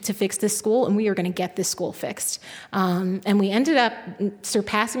need to fix this school, and we are going to get this school fixed. And we ended up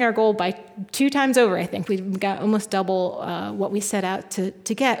surpassing our goal by 2 times over, I think. We got almost double what we set out to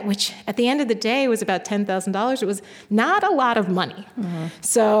get, which at the end of the day was about $10,000. It was not a lot of money.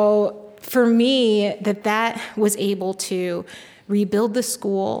 So for me, that was able to rebuild the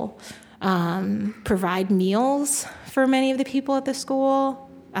school, provide meals for many of the people at the school.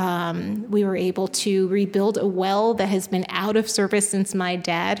 We were able to rebuild a well that has been out of service since my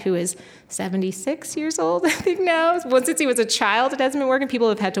dad, who is 76 years old, I think now. Since he was a child, it hasn't been working. People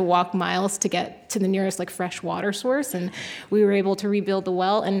have had to walk miles to get to the nearest like fresh water source, and we were able to rebuild the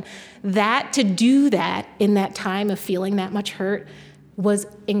well. And to do that in that time of feeling that much hurt was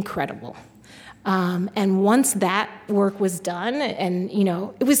incredible. And once that work was done, and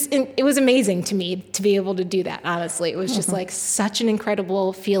it was amazing to me to be able to do that. Honestly, it was just like such an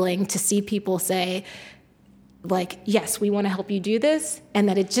incredible feeling to see people say, like, yes, we want to help you do this, and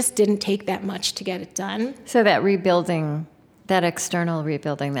that it just didn't take that much to get it done. So that rebuilding, that external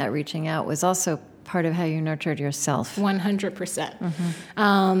rebuilding, that reaching out, was also part of how you nurtured yourself. 100%.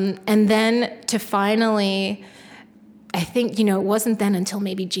 And then to finally, I think, it wasn't then until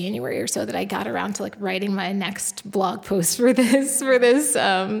maybe January or so that I got around to like writing my next blog post for this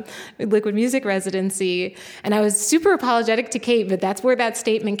liquid music residency. And I was super apologetic to Kate, but that's where that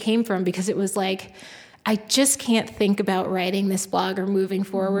statement came from, because it was like, I just can't think about writing this blog or moving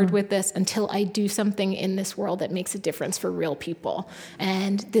forward with this until I do something in this world that makes a difference for real people.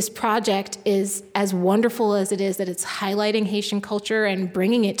 And this project is as wonderful as it is that it's highlighting Haitian culture and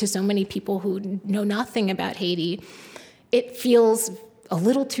bringing it to so many people who know nothing about Haiti. It feels a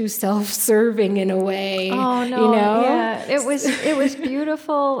little too self-serving in a way. Oh no! Yeah, it was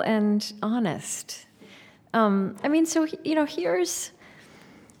beautiful and honest. So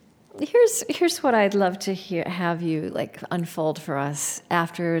here's what I'd love to have you like unfold for us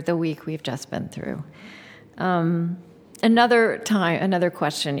after the week we've just been through. Another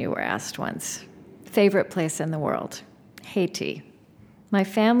question you were asked once: favorite place in the world? Haiti. My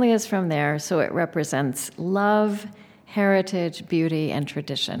family is from there, so it represents love, heritage, beauty, and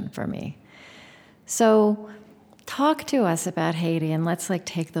tradition for me. So talk to us about Haiti, and let's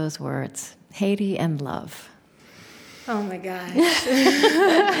take those words, Haiti and love. Oh my gosh.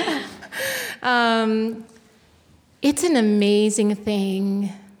 It's an amazing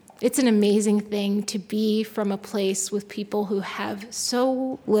thing. It's an amazing thing to be from a place with people who have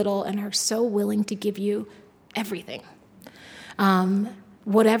so little and are so willing to give you everything.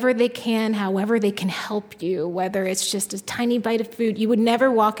 Whatever they can, however they can help you, whether it's just a tiny bite of food. You would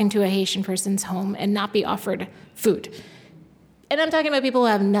never walk into a Haitian person's home and not be offered food. And I'm talking about people who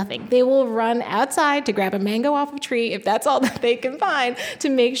have nothing. They will run outside to grab a mango off a tree, if that's all that they can find, to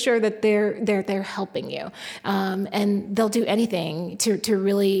make sure that they're helping you. And they'll do anything to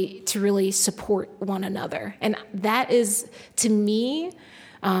really support one another. And that is, to me,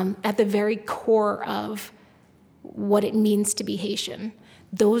 at the very core of what it means to be Haitian.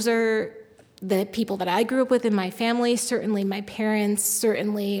 Those are the people that I grew up with in my family, certainly my parents,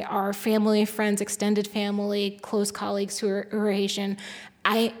 certainly our family, friends, extended family, close colleagues who are Haitian.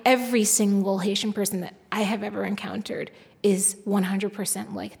 Every single Haitian person that I have ever encountered is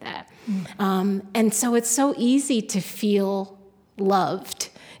 100% like that. And so it's so easy to feel loved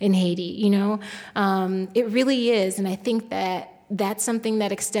in Haiti, It really is, and I think that's something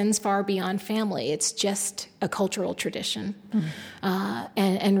that extends far beyond family. It's just a cultural tradition,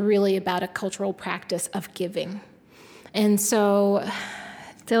 and really about a cultural practice of giving. And so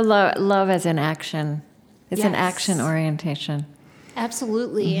love as an action It's an action orientation.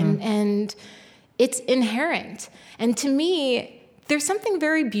 Absolutely. And it's inherent. And to me, there's something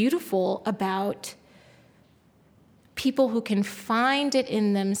very beautiful about people who can find it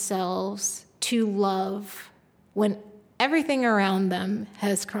in themselves to love when everything around them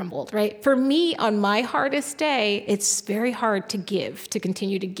has crumbled, right? For me, on my hardest day, it's very hard to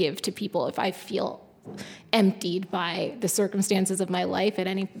continue to give to people if I feel emptied by the circumstances of my life at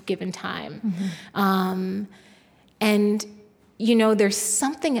any given time. And, there's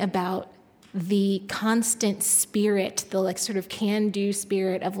something about the constant spirit, the like sort of can-do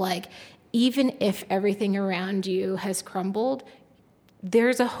spirit of like, even if everything around you has crumbled,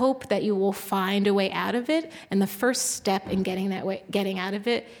 there's a hope that you will find a way out of it. And the first step in getting out of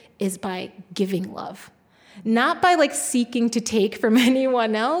it is by giving love. Not by like seeking to take from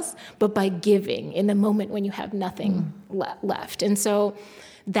anyone else, but by giving in the moment when you have nothing left. And so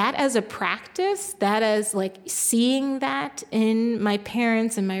that as a practice, that as like seeing that in my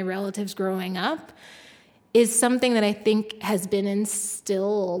parents and my relatives growing up, is something that I think has been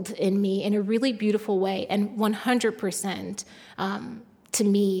instilled in me in a really beautiful way, and 100% to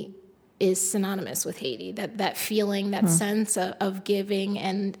me is synonymous with Haiti. That feeling, that sense of giving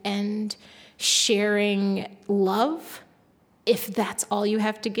and sharing love, if that's all you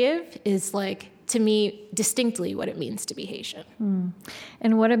have to give, is like, to me, distinctly what it means to be Haitian.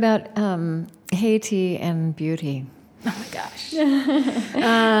 And what about Haiti and beauty? Oh my gosh.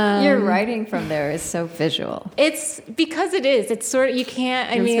 Your writing from there is so visual. It's because it is. It's sort of, you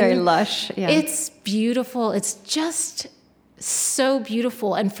can't, It's very lush. Yeah. It's beautiful. It's just so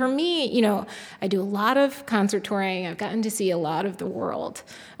beautiful. And for me, I do a lot of concert touring. I've gotten to see a lot of the world.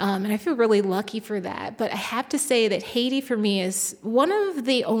 And I feel really lucky for that. But I have to say that Haiti for me is one of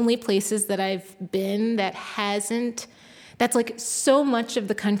the only places that I've been that's like so much of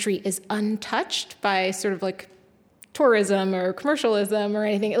the country is untouched by sort of like tourism or commercialism or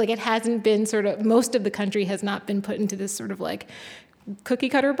anything. Like it hasn't been most of the country has not been put into this sort of like cookie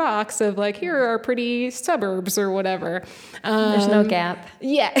cutter box of like, here are pretty suburbs or whatever. There's no gap.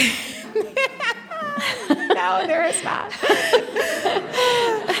 Yeah. No, there is not.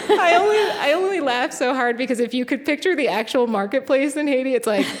 I only laugh so hard because if you could picture the actual marketplace in Haiti, it's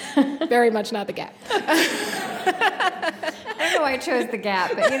like very much not the Gap. I don't know why I chose the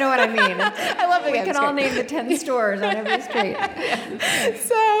Gap, but you know what I mean. I love the Gap. We can all name the 10 stores on every street. Yeah.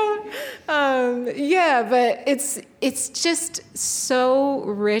 So, but it's just so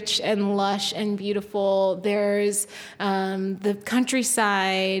rich and lush and beautiful. There's the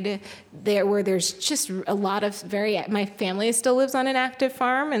countryside there where there's just a lot of my family still lives on an active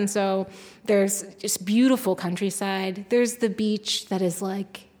farm, and so there's just beautiful countryside. There's the beach that is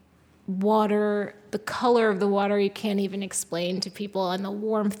like water, the color of the water you can't even explain to people, and the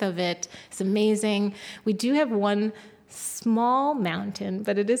warmth of it is amazing. We do have one small mountain,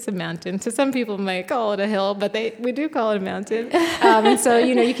 but it is a mountain. So some people might call it a hill, but we do call it a mountain. And so,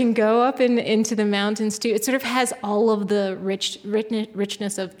 you can go up into the mountains too. It sort of has all of the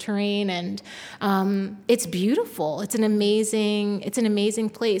richness of terrain, and it's beautiful. It's an amazing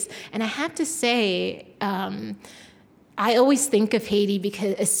place. And I have to say, I always think of Haiti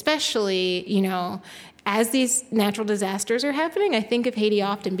because, especially, as these natural disasters are happening, I think of Haiti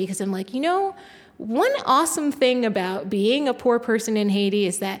often because I'm like, one awesome thing about being a poor person in Haiti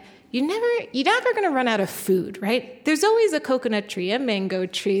is that you're never going to run out of food, right? There's always a coconut tree, a mango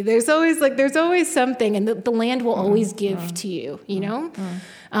tree. There's always something, and the land will always give to you,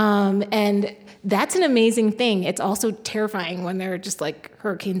 And that's an amazing thing. It's also terrifying when there are just like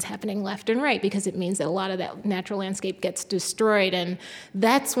hurricanes happening left and right, because it means that a lot of that natural landscape gets destroyed. And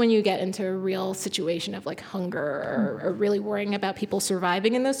that's when you get into a real situation of like hunger or really worrying about people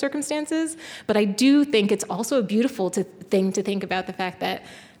surviving in those circumstances. But I do think it's also a beautiful thing to think about the fact that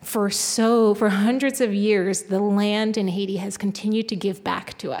for hundreds of years, the land in Haiti has continued to give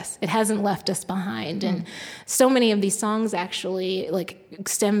back to us. It hasn't left us behind. And so many of these songs actually like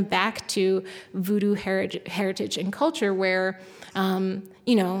stem back to voodoo heritage and culture where,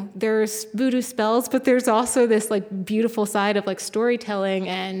 there's voodoo spells, but there's also this like beautiful side of like storytelling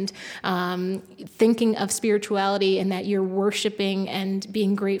and thinking of spirituality, and that you're worshiping and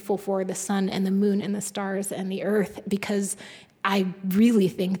being grateful for the sun and the moon and the stars and the earth, because I really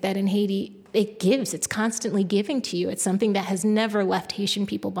think that in Haiti, it's constantly giving to you. It's something that has never left Haitian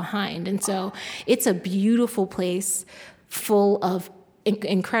people behind. And so it's a beautiful place full of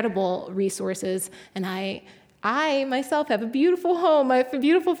incredible resources. And I myself have a beautiful home. I have a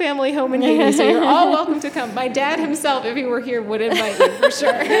beautiful family home in Haiti, so you're all welcome to come. My dad himself, if he were here, would invite you for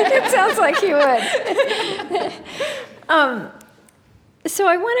sure. It sounds like he would. So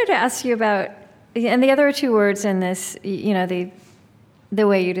I wanted to ask you about And the other two words in this, the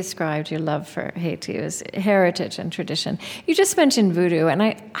way you described your love for Haiti was heritage and tradition. You just mentioned voodoo, and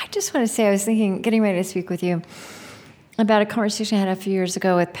I just want to say, I was getting ready to speak with you about a conversation I had a few years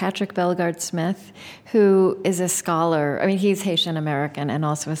ago with Patrick Bellegarde-Smith, who is a scholar. I mean, he's Haitian American and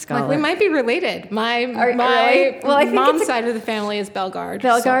also a scholar. We might be related. My mom's side of the family is Bellegarde.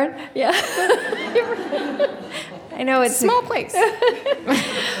 Bellegarde? So. Yeah. I know it's small place.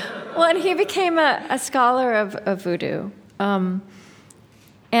 Well, and he became a scholar of voodoo. And,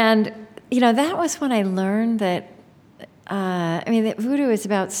 that was when I learned that, that voodoo is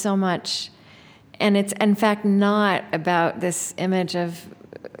about so much. And it's, in fact, not about this image of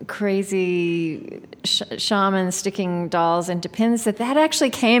crazy shamans sticking dolls into pins. That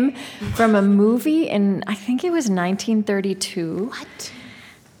actually came from a movie in, I think it was 1932.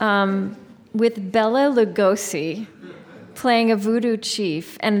 What? With Bela Lugosi playing a voodoo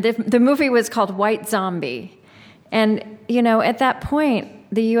chief. And the movie was called White Zombie. And, at that point,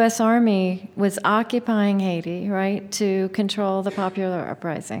 the U.S. Army was occupying Haiti, right, to control the popular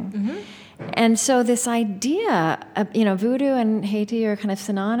uprising. Mm-hmm. And so this idea of, voodoo and Haiti are kind of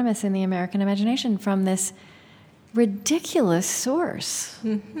synonymous in the American imagination from this ridiculous source.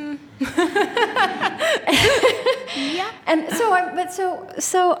 Mm-hmm. Yeah. And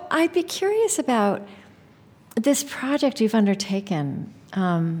so I'd be curious about this project you've undertaken.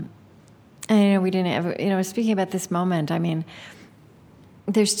 And we didn't ever, speaking about this moment, I mean,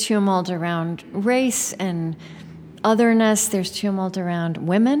 there's tumult around race and otherness. There's tumult around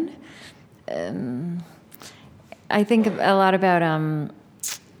women. I think a lot about,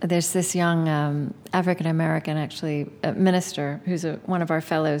 there's this young African-American, actually, minister who's one of our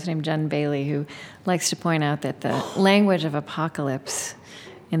fellows named Jen Bailey, who likes to point out that the language of apocalypse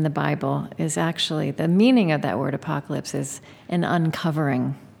in the Bible is actually, the meaning of that word apocalypse is an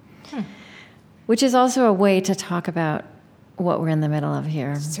uncovering, which is also a way to talk about what we're in the middle of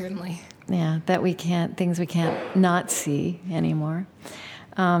here. Certainly. Yeah, that things we can't not see anymore.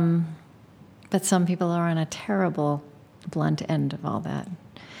 But some people are on a terrible blunt end of all that.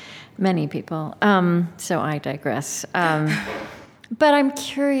 Many people. So I digress. But I'm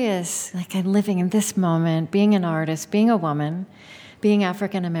curious, I'm living in this moment, being an artist, being a woman, being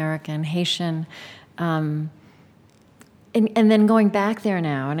African American, Haitian, and then going back there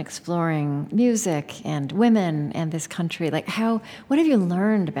now and exploring music and women and this country. What have you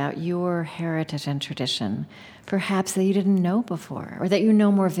learned about your heritage and tradition, perhaps that you didn't know before, or that you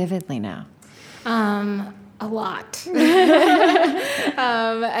know more vividly now? A lot.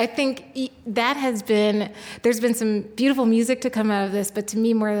 I think there's been some beautiful music to come out of this, but to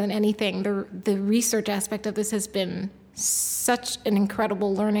me, more than anything, the research aspect of this has been such an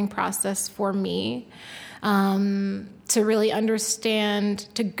incredible learning process for me. To really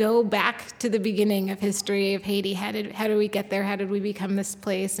understand, to go back to the beginning of history of Haiti. How did we get there? How did we become this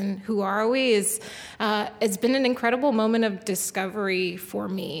place? And who are we? It's been an incredible moment of discovery for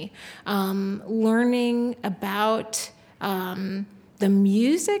me. Learning about the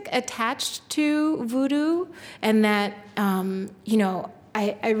music attached to voodoo, and that,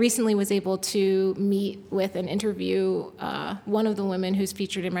 I recently was able to meet with and interview one of the women who's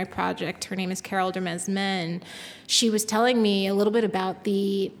featured in my project. Her name is Carol Dermesmen. She was telling me a little bit about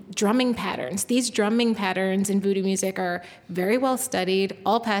the drumming patterns. These drumming patterns in voodoo music are very well studied,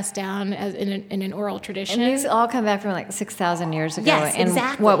 all passed down as in an oral tradition. And these all come back from 6,000 years ago. Yes,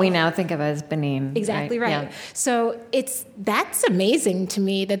 exactly. And what we now think of as Benin. Exactly right. Yeah. So that's amazing to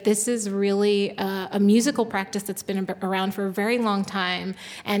me that this is really a musical practice that's been around for a very long time,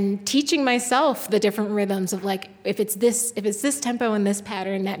 and teaching myself the different rhythms of if it's this tempo and this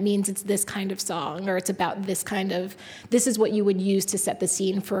pattern, that means it's this kind of song, or it's about this this is what you would use to set the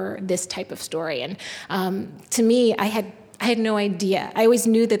scene for this type of story. And to me, I had no idea. I always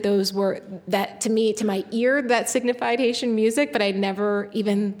knew that those were, that to my ear, that signified Haitian music, but I'd never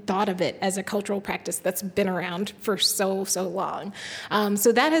even thought of it as a cultural practice that's been around for so long.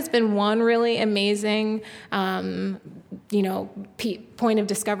 So that has been one really amazing, point of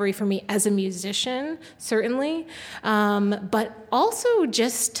discovery for me as a musician, certainly, but also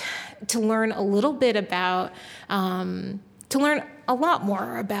just to learn a little bit about, to learn a lot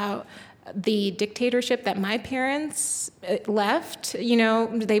more about the dictatorship that my parents left.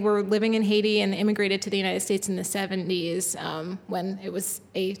 They were living in Haiti and immigrated to the United States in the 70s, when it was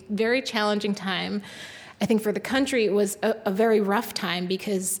a very challenging time. I think for the country, it was a very rough time,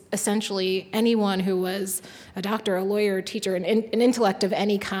 because essentially anyone who was a doctor, a lawyer, a teacher, an intellect of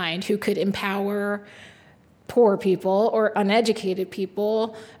any kind who could empower poor people or uneducated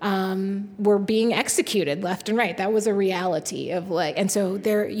people were being executed left and right. That was a reality of like, and so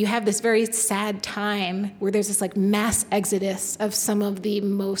there you have this very sad time where there's this like mass exodus of some of the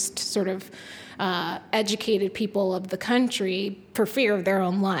most sort of educated people of the country for fear of their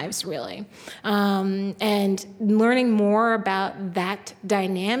own lives, really. And learning more about that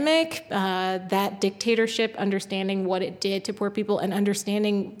dynamic, that dictatorship, understanding what it did to poor people, and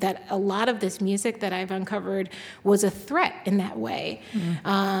understanding that a lot of this music that I've uncovered was a threat in that way.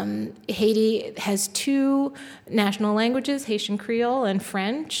 Haiti has 2 national languages, Haitian Creole and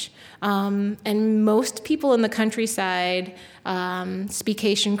French. And most people in the countryside speak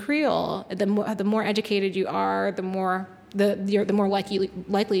Haitian Creole. The more educated you are, the more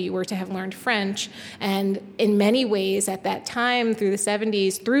likely you were to have learned French. And in many ways, at that time, through the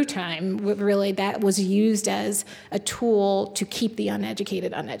 70s, through time, really that was used as a tool to keep the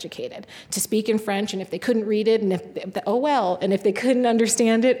uneducated, to speak in French, and if they couldn't read it, and if they couldn't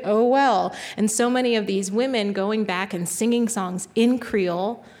understand it, oh well. And so many of these women going back and singing songs in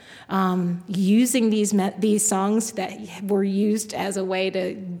Creole, using these songs that were used as a way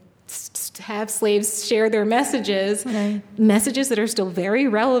to have slaves share their messages, messages that are still very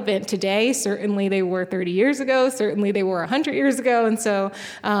relevant today. Certainly they were 30 years ago, certainly they were 100 years ago, and so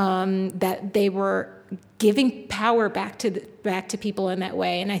that they were giving power back to people in that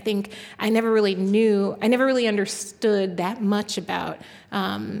way. And I think I never really understood that much about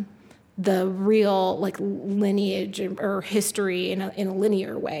the real like lineage or history in a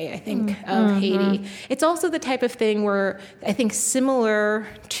linear way, I think, of Haiti. It's also the type of thing where I think similar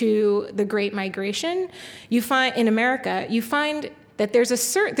to the Great Migration, you find in America, that there's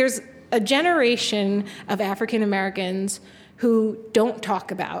a generation of African Americans who don't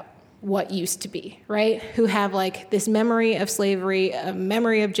talk about what used to be, right? Who have like this memory of slavery, a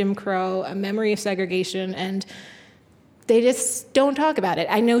memory of Jim Crow, a memory of segregation, and they just don't talk about it.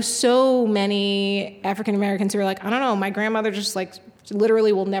 I know so many African Americans who are like, I don't know, my grandmother just like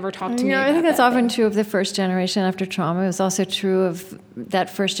literally will never talk to me about I think that's that often thing. true of the first generation after trauma. It was also true of that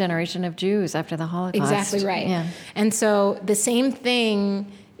first generation of Jews after the Holocaust. Exactly right. Yeah. And so the same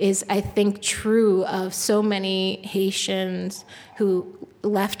thing is, I think, true of so many Haitians who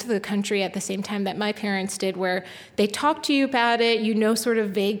left the country at the same time that my parents did, where they talk to you about it, sort of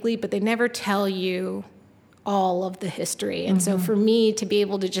vaguely, but they never tell you all of the history. And so for me to be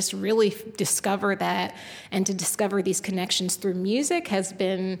able to just really discover that and to discover these connections through music has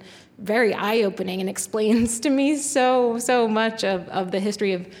been very eye-opening and explains to me so much of the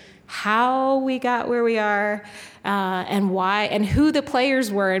history of how we got where we are, and why, and who the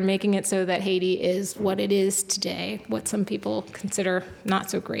players were in making it so that Haiti is what it is today, what some people consider not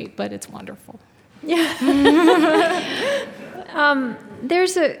so great, but it's wonderful. Yeah.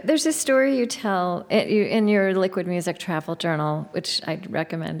 There's a story you tell in your Liquid Music travel journal, which I'd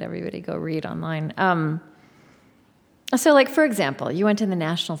recommend everybody go read online. So, like, for example, you went to the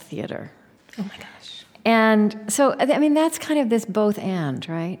National Theater. Oh my gosh. And so, I mean, that's kind of this both and,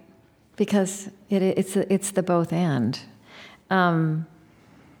 right? Because it's the both and.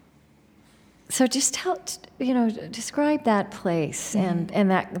 So just describe that place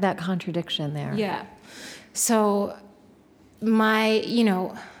and that contradiction there. Yeah. So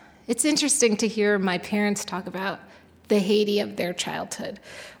it's interesting to hear my parents talk about the Haiti of their childhood,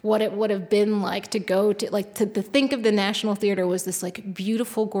 what it would have been like to go to think of the National Theater was this like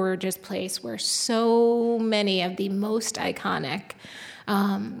beautiful, gorgeous place where so many of the most iconic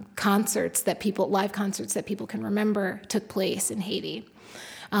live concerts that people can remember took place in Haiti.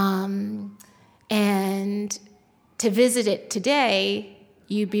 And to visit it today,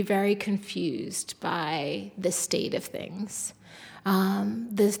 you'd be very confused by the state of things.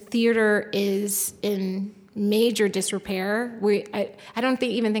 The theater is in major disrepair. I don't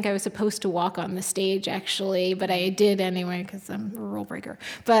even think I was supposed to walk on the stage, actually, but I did anyway because I'm a rule breaker.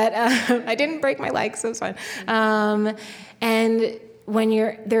 But I didn't break my leg, so it's fine. And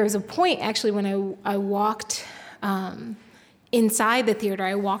there was a point, actually, when I walked inside the theater,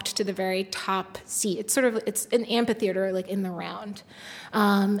 I walked to the very top seat. It's an amphitheater, like in the round.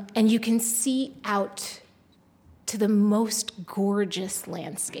 And you can see out to the most gorgeous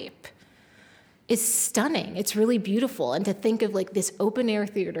landscape. It's stunning. It's really beautiful. And to think of like this open air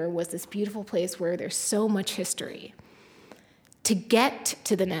theater was this beautiful place where there's so much history. To get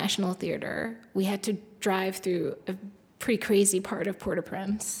to the National Theater, we had to drive through a pretty crazy part of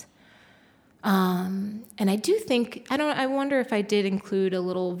Port-au-Prince. And I do think, I wonder if I did include a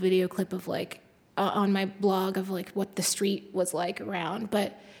little video clip of like, on my blog of like what the street was like around,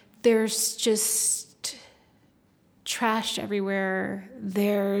 but there's just trash everywhere.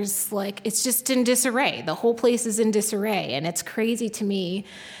 There's like, it's just in disarray. The whole place is in disarray. And it's crazy to me,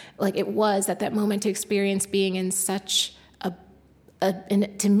 like it was at that moment to experience being in such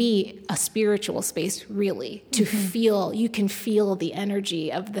to me, a spiritual space, really, to feel, you can feel the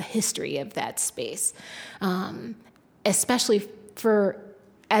energy of the history of that space. Especially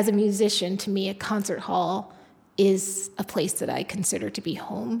as a musician, to me, a concert hall is a place that I consider to be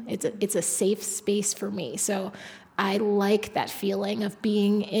home. It's a safe space for me. So I like that feeling of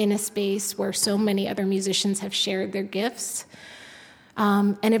being in a space where so many other musicians have shared their gifts.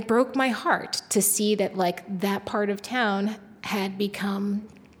 And it broke my heart to see that, like, that part of town had become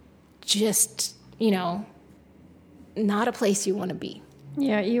just, not a place you want to be.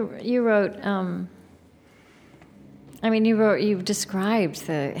 Yeah, you wrote. You described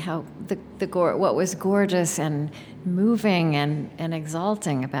what was gorgeous and moving and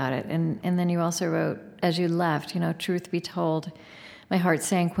exalting about it, and then you also wrote, as you left, truth be told, my heart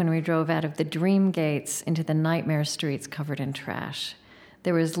sank when we drove out of the dream gates into the nightmare streets covered in trash.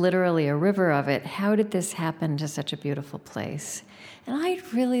 There was literally a river of it. How did this happen to such a beautiful place? And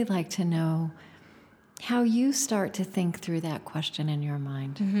I'd really like to know how you start to think through that question in your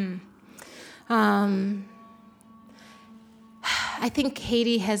mind. Mm-hmm. I think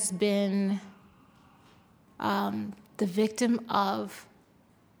Haiti has been the victim of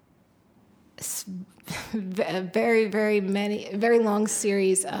a very long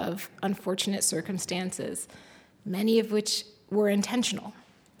series of unfortunate circumstances, many of which were intentional.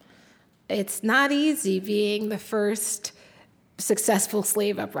 It's not easy being the first successful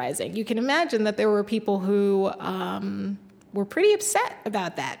slave uprising. You can imagine that there were people who were pretty upset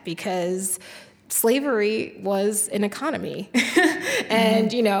about that because slavery was an economy.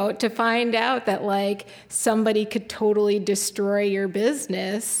 And, to find out that, like, somebody could totally destroy your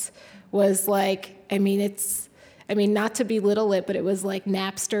business was like, not to belittle it, but it was like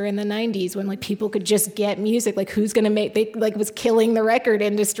Napster in the 90s when, like, people could just get music. Like, who's going to was killing the record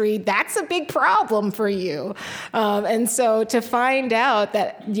industry. That's a big problem for you. And so to find out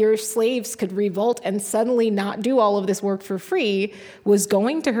that your slaves could revolt and suddenly not do all of this work for free was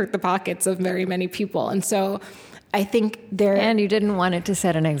going to hurt the pockets of very many people. And so I think and you didn't want it to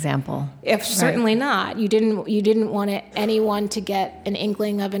set an example. Certainly not. You didn't want anyone to get an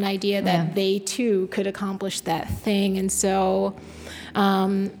inkling of an idea that they too could accomplish that thing. And so,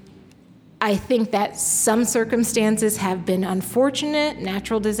 I think that some circumstances have been unfortunate,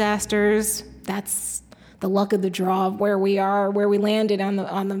 natural disasters. That's the luck of the draw of where we are, where we landed on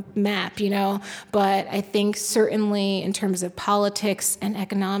the map, But I think certainly in terms of politics and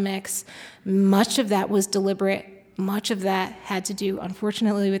economics, much of that was deliberate. Much of that had to do,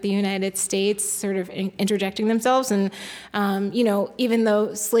 unfortunately, with the United States sort of interjecting themselves. And, even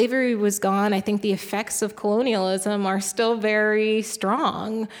though slavery was gone, I think the effects of colonialism are still very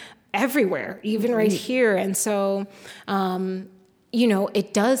strong everywhere, even right here. And so,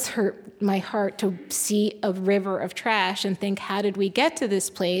 it does hurt my heart to see a river of trash and think, how did we get to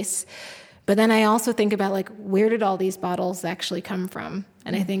this place? But then I also think about, like, where did all these bottles actually come from?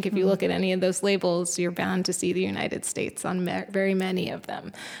 And I think if you look at any of those labels, you're bound to see the United States on very many of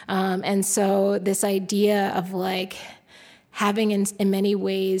them. And so this idea of, like, having in many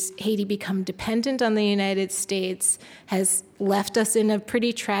ways Haiti become dependent on the United States has left us in a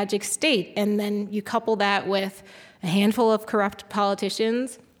pretty tragic state. And then you couple that with a handful of corrupt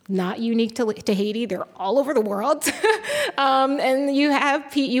politicians, not unique to Haiti. They're all over the world. And you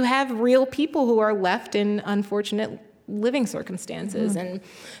have real people who are left in unfortunate living circumstances. Mm-hmm. And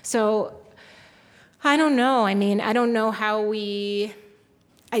so I don't know. I don't know how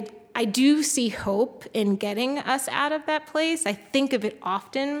I do see hope in getting us out of that place. I think of it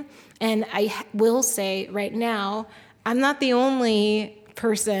often. And I will say right now, I'm not the only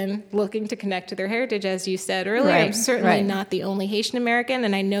person looking to connect to their heritage, as you said earlier. Right, I'm certainly right. not the only Haitian American,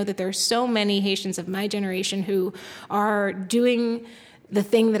 and I know that there are so many Haitians of my generation who are doing the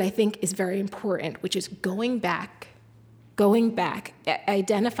thing that I think is very important, which is going back,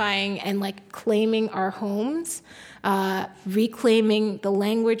 identifying and, like, claiming our homes, reclaiming the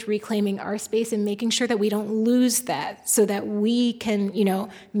language, reclaiming our space, and making sure that we don't lose that, so that we can,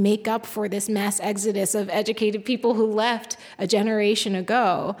 make up for this mass exodus of educated people who left a generation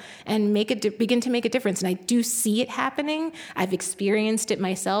ago and begin to make a difference. And I do see it happening. I've experienced it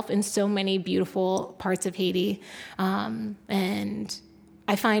myself in so many beautiful parts of Haiti, and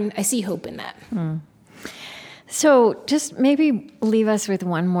I see hope in that. So just maybe leave us with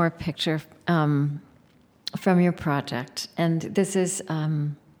one more picture from your project. And this is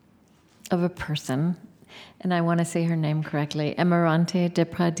of a person, and I want to say her name correctly, Emerante de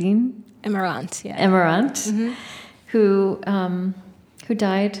Pradine. Emerant, yeah. Emerant. Mm-hmm. who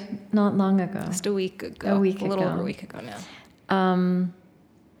died not long ago. Just a week ago. A little over a week ago now.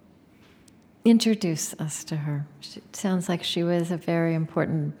 Introduce us to her. It sounds like she was a very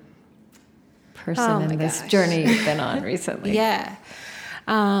important person in this journey you've been on recently. Yeah.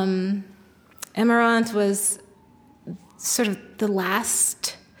 Emeraunt was sort of the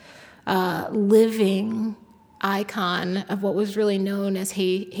last living icon of what was really known as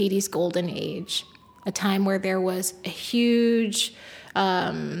Haiti's Golden Age, a time where there was a huge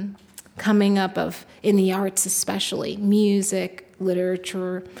coming up of, in the arts especially, music,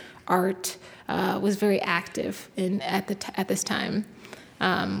 literature, art, was very active at this time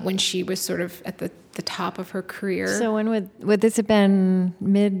when she was sort of at the top of her career. So when would this have been?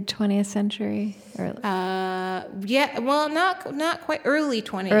 Mid 20th century? Or yeah, well, not quite early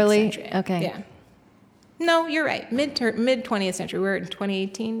 20th century. Okay. Yeah. No, you're right. Mid 20th century. We're in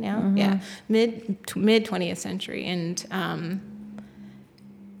 2018 now. Mm-hmm. Yeah, mid 20th century, and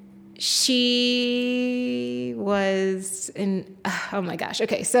she was in. Oh my gosh.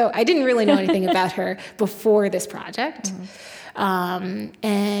 Okay, so I didn't really know anything about her before this project, and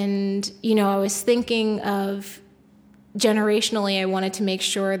I was thinking of generationally. I wanted to make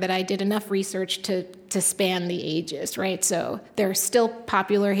sure that I did enough research to span the ages, right? So there are still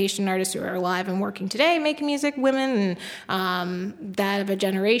popular Haitian artists who are alive and working today, making music, women, and that of a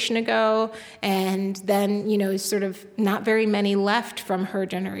generation ago. And then, sort of not very many left from her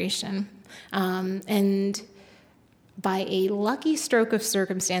generation. And by a lucky stroke of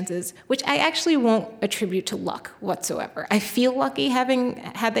circumstances, which I actually won't attribute to luck whatsoever. I feel lucky having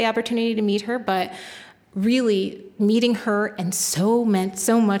had the opportunity to meet her, but really meeting her and meant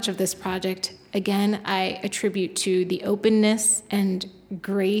so much of this project, again, I attribute to the openness and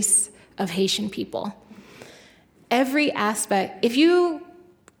grace of Haitian people. Every aspect, I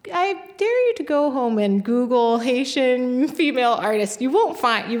dare you to go home and Google Haitian female artists, you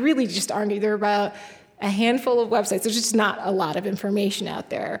really just aren't. There are about a handful of websites. There's just not a lot of information out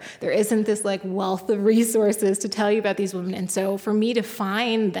there. There isn't this wealth of resources to tell you about these women. And so for me to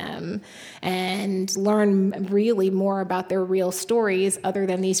find them and learn really more about their real stories, other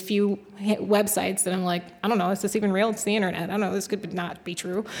than these few websites that I'm like, I don't know, is this even real? It's the internet. I don't know, this could not be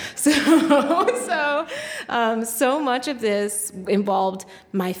true. So much of this involved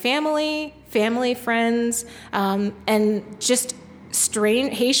my family, friends, and just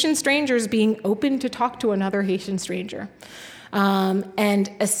Haitian strangers being open to talk to another Haitian stranger.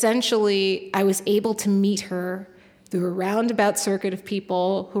 And essentially, I was able to meet her through a roundabout circuit of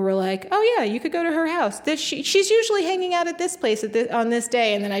people who were like, oh yeah, you could go to her house. She's usually hanging out at this place on this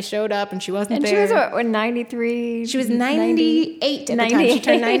day. And then I showed up and she wasn't there. And she was 93? She was 98 at the time. She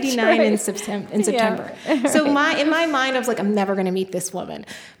turned 99 right. in September. Yeah. So in my mind, I was like, I'm never going to meet this woman.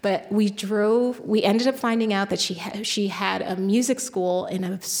 But we ended up finding out that she had a music school in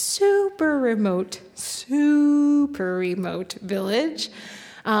a super remote village.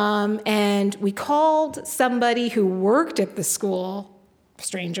 And we called somebody who worked at the school,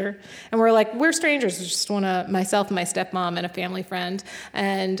 stranger, and we're like, we're strangers, myself and my stepmom and a family friend,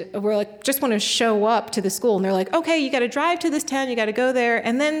 and we're like, just want to show up to the school. And they're like, okay, you got to drive to this town, you got to go there,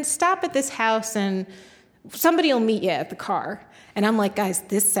 and then stop at this house, and somebody will meet you at the car. And I'm like, guys,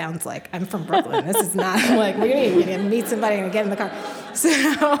 this sounds like I'm from Brooklyn. This is not like we're going to meet somebody and get in the car.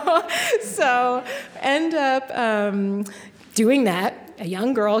 So end up doing that. A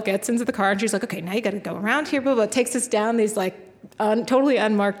young girl gets into the car and she's like, okay, now you got to go around here, blah, blah. Takes us down these totally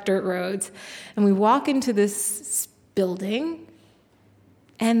unmarked dirt roads. And we walk into this building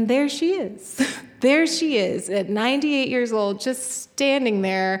and there she is. There she is at 98 years old, just standing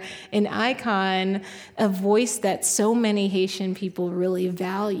there, an icon, a voice that so many Haitian people really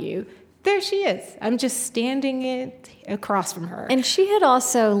value. There she is. I'm just standing across from her. And she had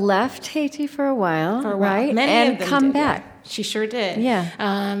also left Haiti for a while, right? Many and of them come did, back. Yeah. She sure did. Yeah.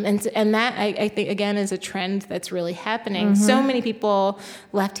 And that, I think, again, is a trend that's really happening. Mm-hmm. So many people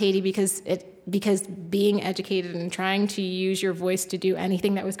left Haiti because being educated and trying to use your voice to do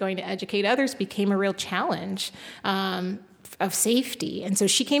anything that was going to educate others became a real challenge of safety. And so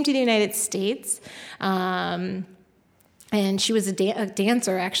she came to the United States, and she was a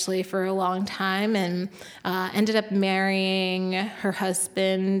dancer, actually, for a long time, and ended up marrying her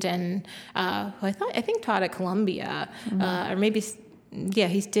husband, and who I think taught at Columbia, or maybe, yeah,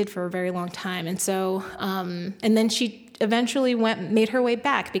 he did for a very long time. And so, and then she eventually made her way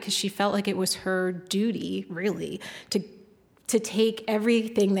back because she felt like it was her duty, really, to take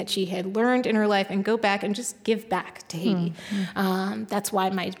everything that she had learned in her life and go back and just give back to Haiti. Mm-hmm. That's why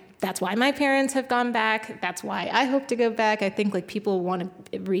that's why my parents have gone back. That's why I hope to go back. I think like people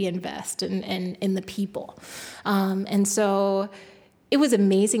want to reinvest in the people. And so it was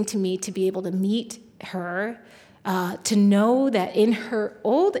amazing to me to be able to meet her, to know that in her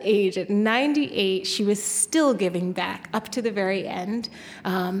old age, at 98, she was still giving back up to the very end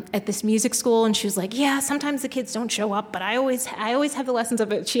at this music school. And she was like, yeah, sometimes the kids don't show up, but I always have the lessons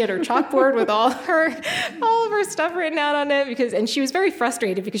of it. She had her chalkboard with all of her stuff written out on it and she was very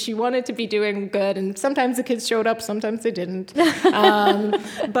frustrated because she wanted to be doing good. And sometimes the kids showed up, sometimes they didn't.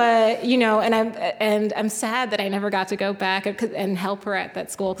 But, you know, and I'm sad that I never got to go back and help her at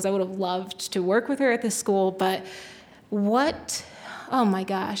that school because I would have loved to work with her at the school. But oh my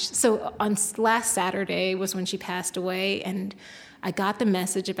gosh. So on last Saturday was when she passed away, and I got the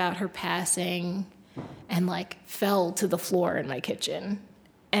message about her passing and like fell to the floor in my kitchen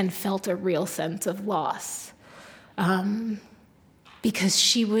and felt a real sense of loss. Because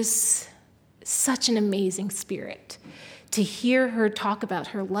she was such an amazing spirit. To hear her talk about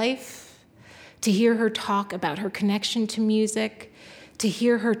her life, to hear her talk about her connection to music, to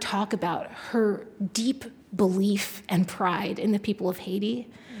hear her talk about her deep belief and pride in the people of Haiti,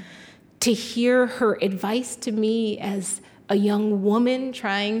 to hear her advice to me as a young woman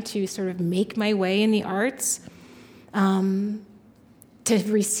trying to sort of make my way in the arts, to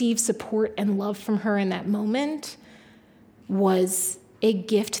receive support and love from her in that moment was a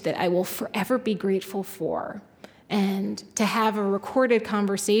gift that I will forever be grateful for. And to have a recorded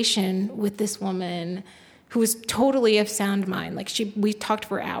conversation with this woman who was totally of sound mind. Like we talked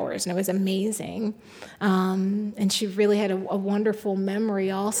for hours, and it was amazing. And she really had a wonderful memory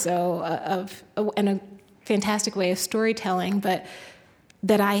also and a fantastic way of storytelling. But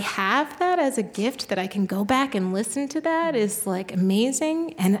that I have that as a gift, that I can go back and listen to that is like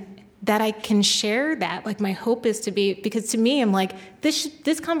amazing. And that I can share that. Like my hope is to be, because to me, I'm like,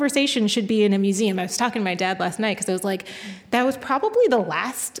 this conversation should be in a museum. I was talking to my dad last night because I was like, that was probably the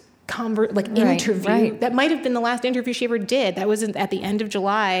last interview. Right. That might have been the last interview she ever did. That was at the end of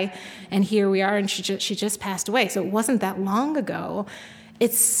July, and here we are, and she just passed away. So it wasn't that long ago.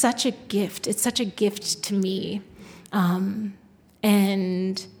 It's such a gift. It's such a gift to me,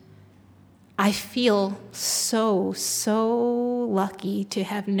 and I feel so lucky to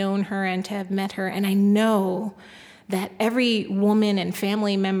have known her and to have met her. And I know that every woman and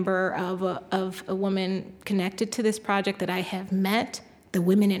family member of a woman connected to this project that I have met, the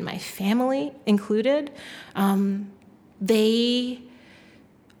women in my family included, they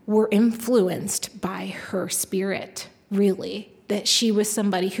were influenced by her spirit, really, that she was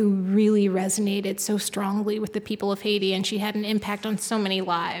somebody who really resonated so strongly with the people of Haiti, and she had an impact on so many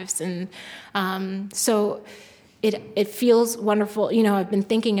lives. And so it feels wonderful. You know, I've been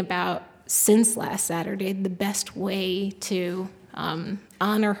thinking about, since last Saturday, the best way to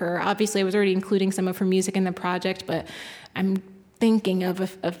honor her. Obviously, I was already including some of her music in the project, but I'm thinking of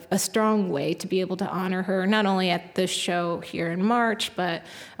a strong way to be able to honor her, not only at the show here in March, but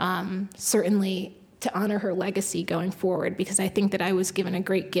certainly to honor her legacy going forward, because I think that I was given a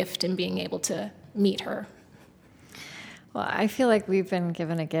great gift in being able to meet her. Well, I feel like we've been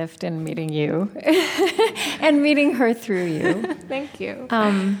given a gift in meeting you and meeting her through you. Thank you.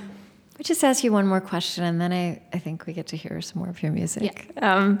 I'll just ask you one more question, and then I think we get to hear some more of your music.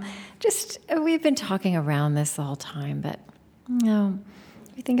 Yeah. We've been talking around this the whole time, but you know,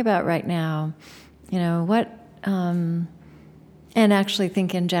 we think about right now, you know, what, and actually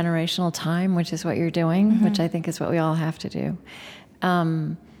think in generational time, which is what you're doing, which I think is what we all have to do.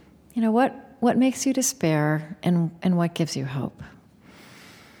 You know, what makes you despair, and what gives you hope?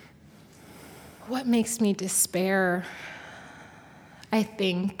 What makes me despair, I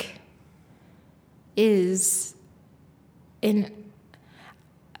think, is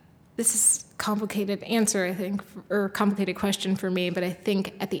this is a complicated answer, I think, or complicated question for me, but I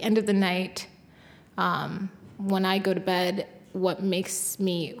think at the end of the night, when I go to bed, what makes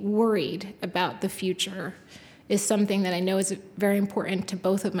me worried about the future is something that I know is very important to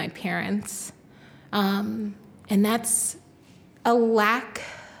both of my parents, and that's a lack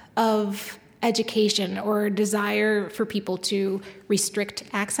of education or a desire for people to restrict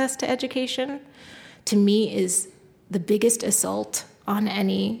access to education. To me, is the biggest assault on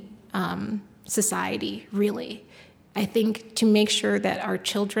any society, really. I think to make sure that our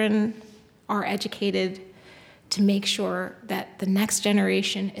children are educated, to make sure that the next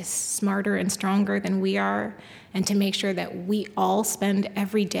generation is smarter and stronger than we are, and to make sure that we all spend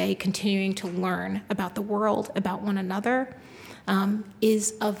every day continuing to learn about the world, about one another,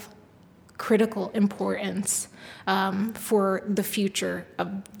 is of critical importance for the future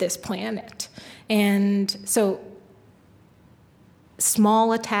of this planet. And so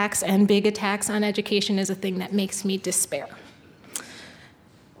small attacks and big attacks on education is a thing that makes me despair.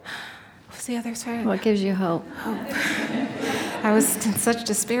 What's the other side? What gives you hope? I was in such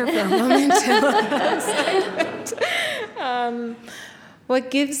despair for a moment.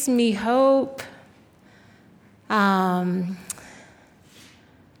 What gives me hope? I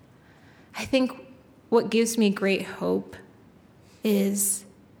think what gives me great hope is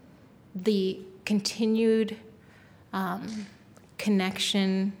the continued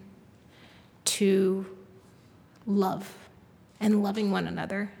connection to love and loving one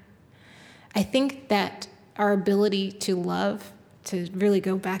another. I think that our ability to love, to really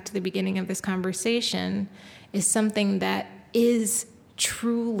go back to the beginning of this conversation, is something that is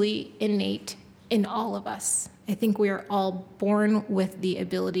truly innate in all of us. I think we are all born with the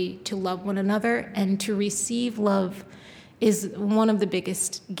ability to love one another, and to receive love is one of the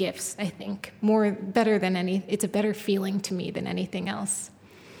biggest gifts, I think. It's a better feeling to me than anything else.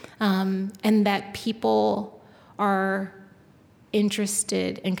 And that people are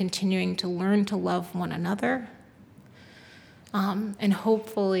interested in continuing to learn to love one another. And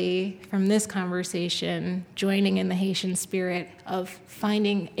hopefully from this conversation, joining in the Haitian spirit of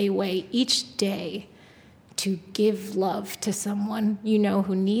finding a way each day to give love to someone you know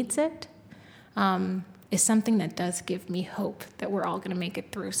who needs it, is something that does give me hope that we're all going to make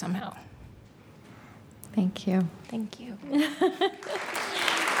it through somehow. Thank you. Thank you.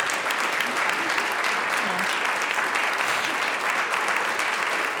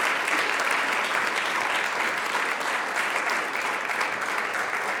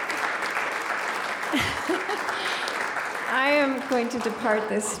 I am going to depart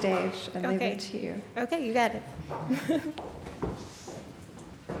this stage and leave it to you. Okay, you got it.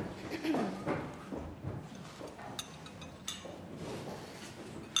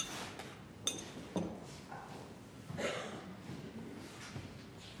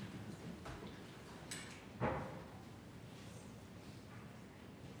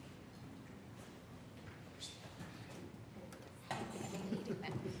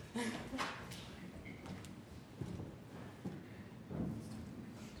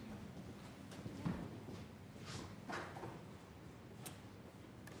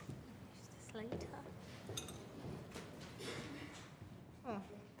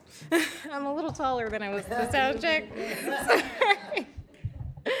 I'm a little taller than I was at the sound check. Sorry.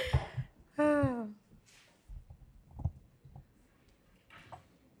 Oh.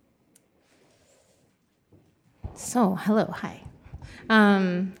 So, hello, hi.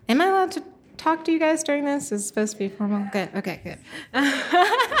 Am I allowed to talk to you guys during this? Is it supposed to be formal? Good, okay, good.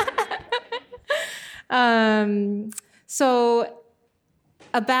 So,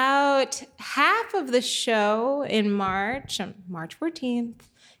 about half of the show in March 14th,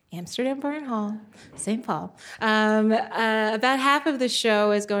 Amsterdam Barn Hall, St. Paul. About half of the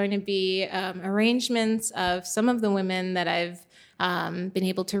show is going to be arrangements of some of the women that I've been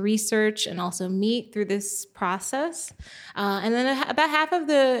able to research and also meet through this process. And then about half of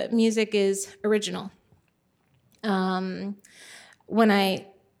the music is original.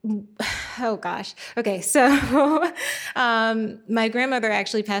 Oh gosh. Okay, so my grandmother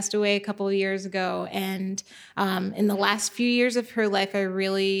actually passed away a couple of years ago, and in the last few years of her life, I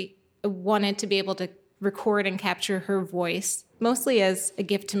really wanted to be able to record and capture her voice, mostly as a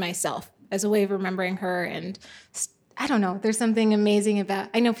gift to myself, as a way of remembering her. And I don't know, there's something amazing about,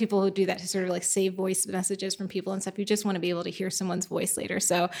 I know people who do that to sort of like save voice messages from people and stuff. You just want to be able to hear someone's voice later.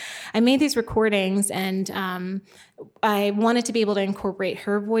 So I made these recordings, and I wanted to be able to incorporate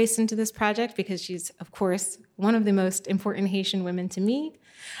her voice into this project because she's, of course, one of the most important Haitian women to me.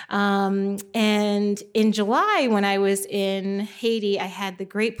 And in July, when I was in Haiti, I had the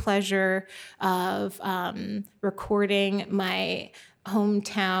great pleasure of recording my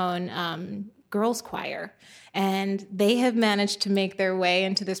hometown girls' choir. And they have managed to make their way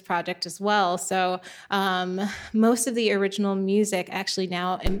into this project as well. So most of the original music actually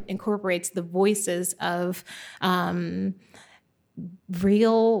now incorporates the voices of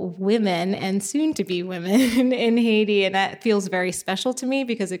real women and soon-to-be women in Haiti. And that feels very special to me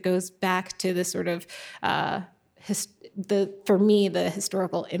because it goes back to the sort of, for me, the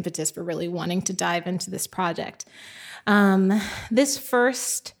historical impetus for really wanting to dive into this project. This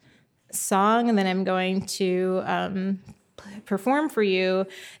first song, and then I'm going to perform for you,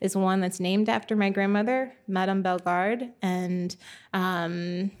 is one that's named after my grandmother, Madame Bellegarde, and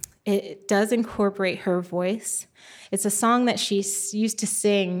it does incorporate her voice. It's a song that she used to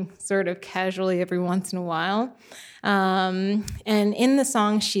sing sort of casually every once in a while, and in the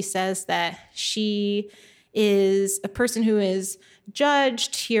song she says that she is a person who is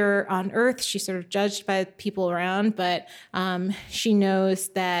judged here on Earth. She's sort of judged by people around, but she knows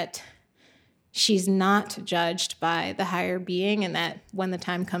that she's not judged by the higher being, and that when the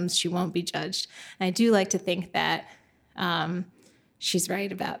time comes, she won't be judged. And I do like to think that she's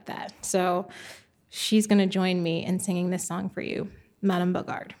right about that. So she's going to join me in singing this song for you, Madame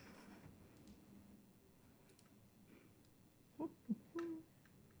Bellegarde.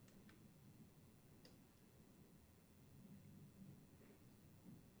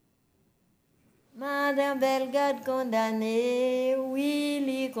 Madame Bellegarde condamnée,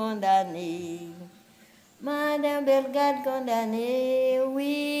 Willy condamné. Madame Bellegarde condamnée,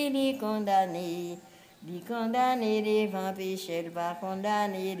 Willy condamné. Lui condamné devant péché, elle va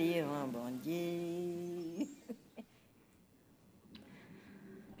condamner devant bon Dieu.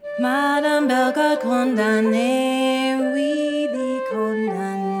 Madame Bellegarde condamnée, Willy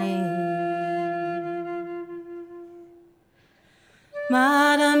condamné.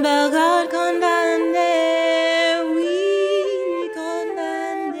 Madame Bellegarde condamnée, oui,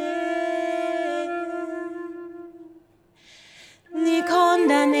 condamnée. Ni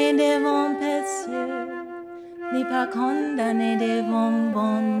condamnée devant péché, ni pas condamnée devant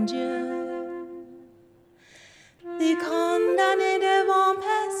bon Dieu. Ni condamnée devant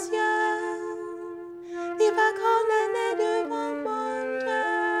péché, ni pas condamnée devant bon Dieu.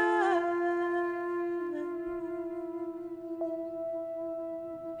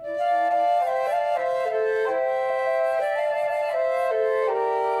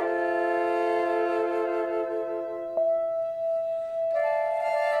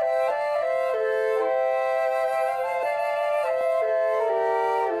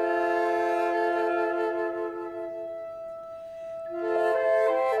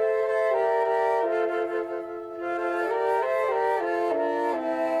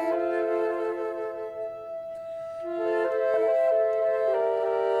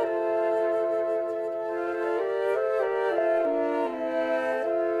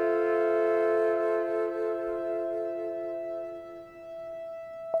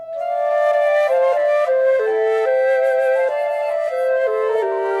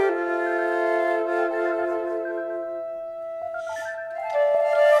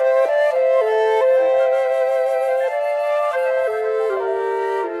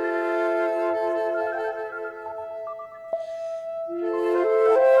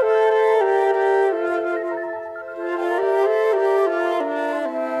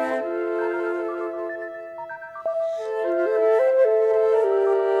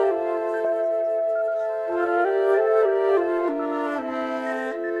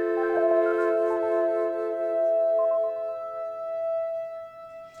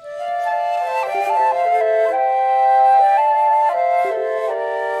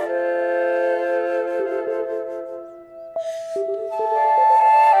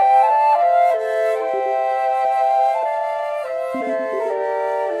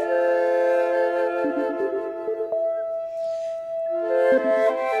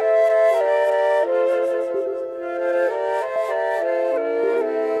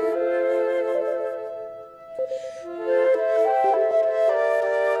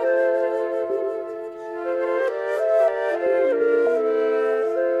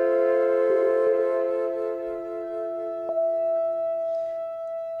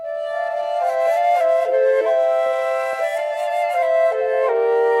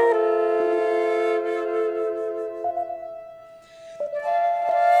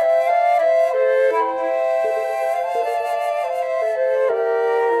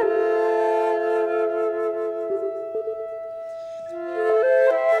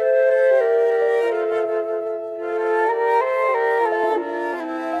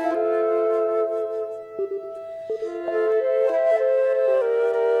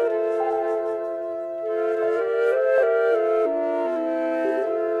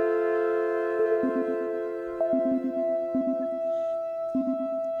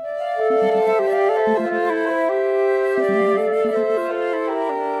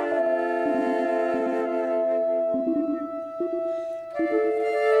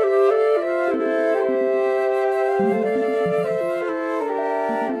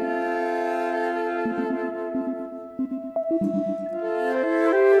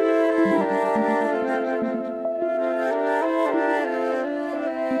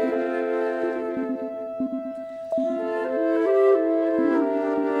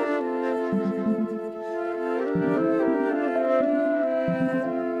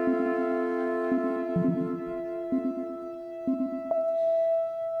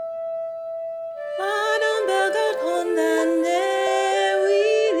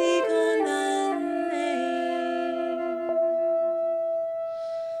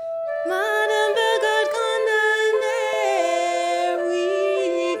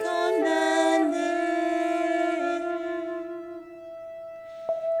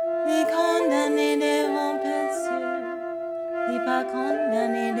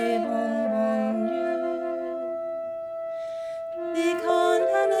 condamné devant mon Dieu. Il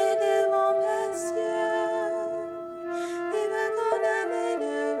condamné devant patient. Il va condamner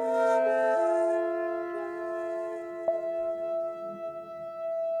devant mon Dieu.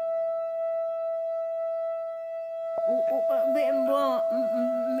 Bon,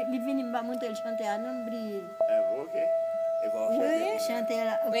 il finit par monter le chanter à nombril. Ok. Et vous Oui, chanter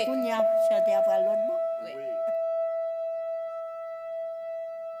là. Oui. Kounia chanter après l'autre bon. Oui.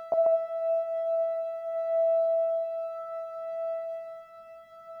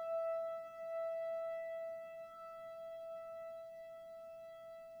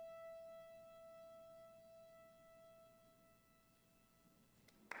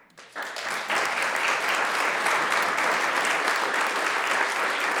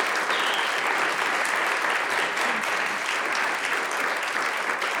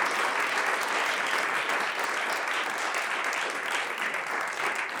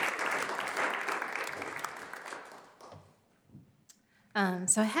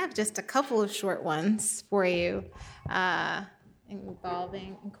 So I have just a couple of short ones for you,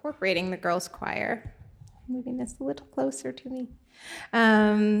 incorporating the girls' choir. Moving this a little closer to me.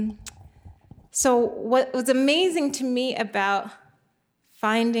 So what was amazing to me about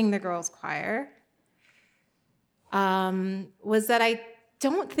finding the girls' choir was that I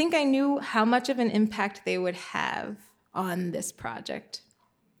don't think I knew how much of an impact they would have on this project.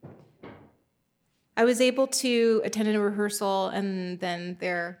 I was able to attend a rehearsal and then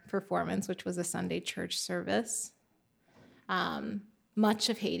their performance, which was a Sunday church service. Much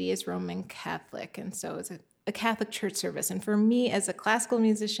of Haiti is Roman Catholic, and so it's a Catholic church service. And for me, as a classical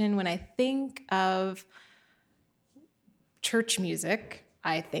musician, when I think of church music,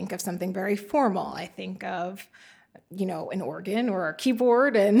 I think of something very formal. I think of, an organ or a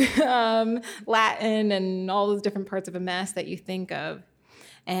keyboard and Latin and all those different parts of a mass that you think of.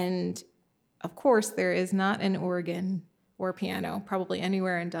 And of course, there is not an organ or piano probably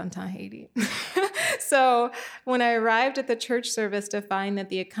anywhere in downtown Haiti. So when I arrived at the church service to find that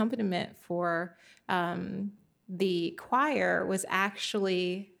the accompaniment for the choir was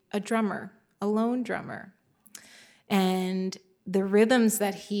actually a drummer, a lone drummer. And the rhythms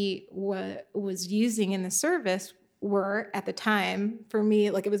that he was using in the service were, at the time, for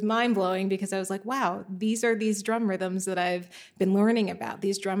me, like, it was mind-blowing because I was like, wow, these are these drum rhythms that I've been learning about,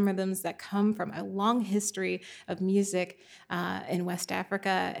 these drum rhythms that come from a long history of music in West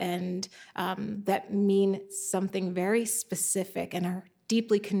Africa and that mean something very specific and are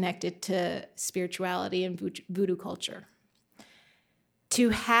deeply connected to spirituality and voodoo culture. To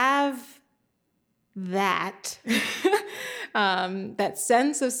have that, that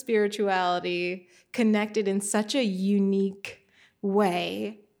sense of spirituality connected in such a unique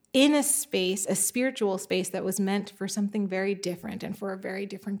way in a space, a spiritual space that was meant for something very different and for a very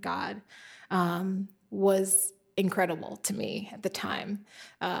different God, was incredible to me at the time.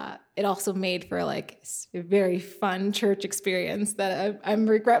 It also made for a very fun church experience that I'm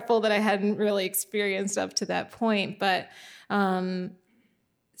regretful that I hadn't really experienced up to that point, but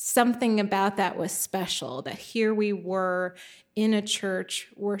something about that was special, that here we were in a church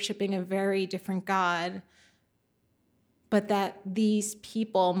worshiping a very different God, but that these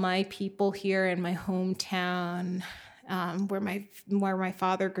people, my people here in my hometown, where my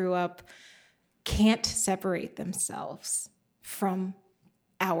father grew up, can't separate themselves from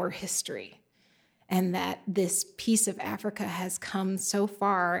our history, and that this piece of Africa has come so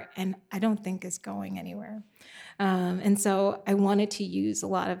far and I don't think is going anywhere. And so I wanted to use a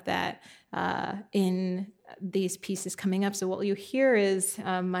lot of that in these pieces coming up. So what you hear is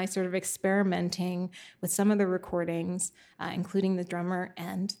my sort of experimenting with some of the recordings, including the drummer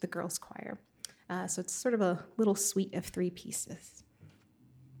and the girls' choir. So it's sort of a little suite of 3 pieces.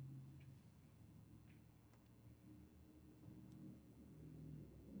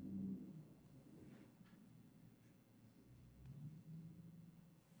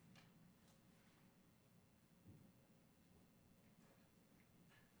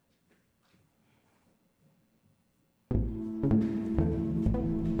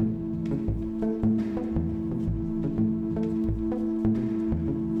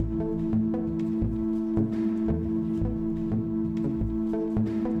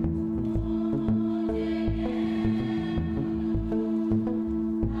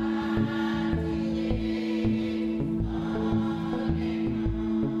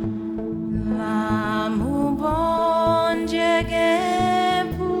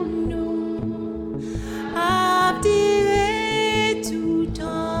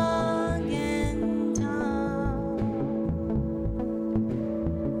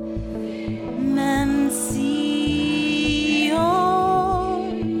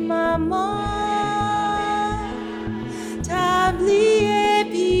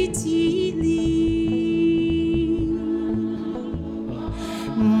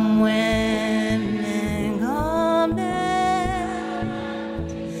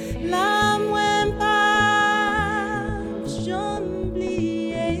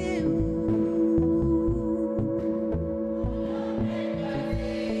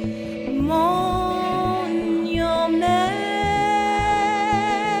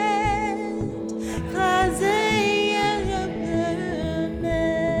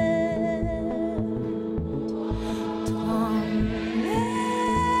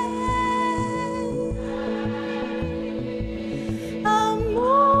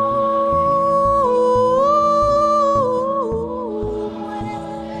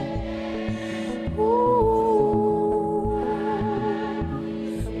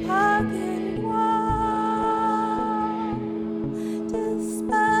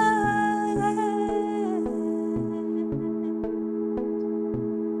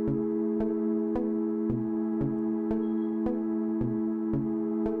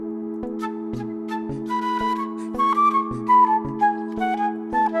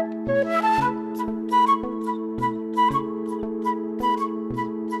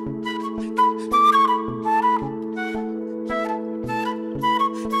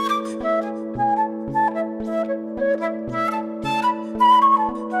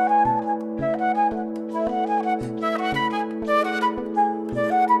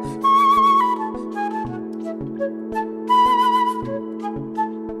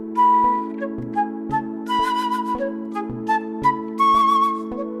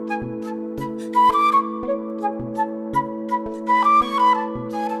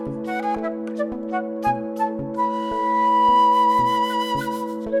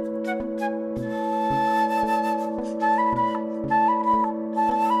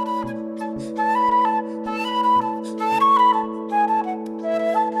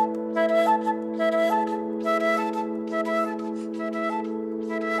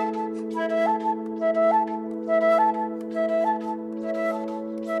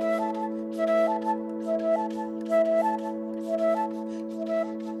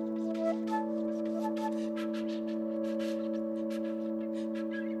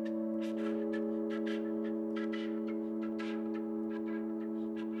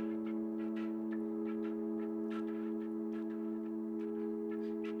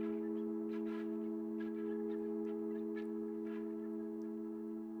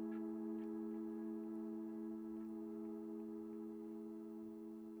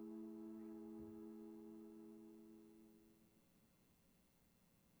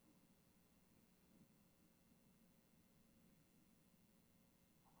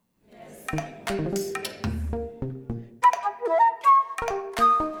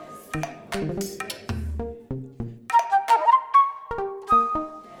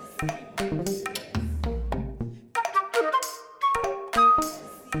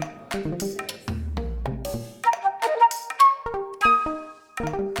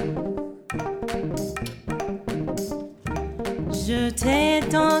 Je t'ai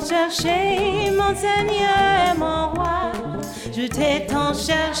tant cherché, mon Seigneur, mon roi. Je t'ai tant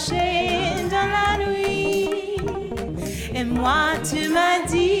cherché dans la nuit. Et moi, tu m'as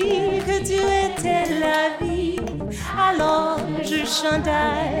dit que tu étais la vie. Alors je chante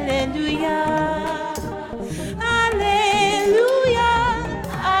Alléluia. Alléluia.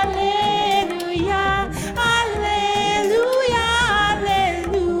 Alléluia. Alléluia.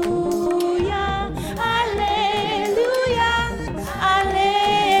 Alléluia.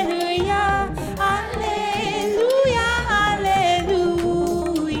 Alléluia. Alléluia.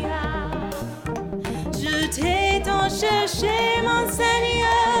 Alléluia. Je t'ai tant cherché, mon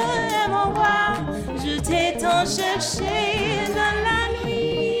Seigneur et mon roi. Je t'ai tant cherché dans la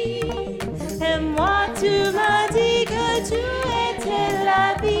nuit. Et moi, tu m'as dit que tu étais la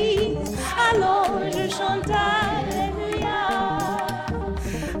vie. Alors je chante Alléluia.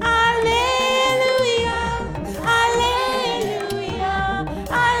 Alléluia. Alléluia.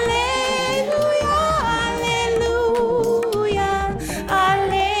 Alléluia. Alléluia.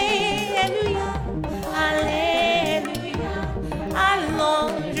 Alléluia. Alléluia.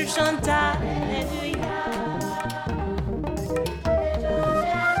 Alors je chante Alléluia.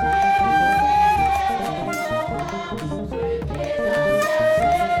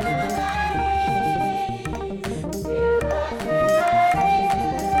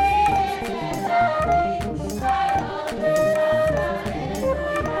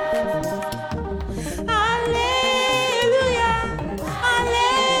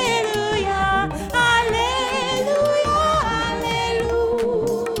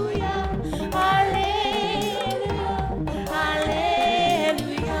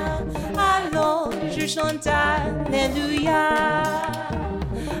 Chante Alléluia.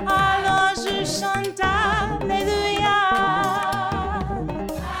 Alors je chante Alléluia.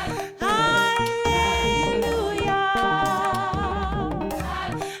 Alléluia.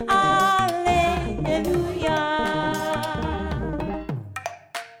 Alléluia.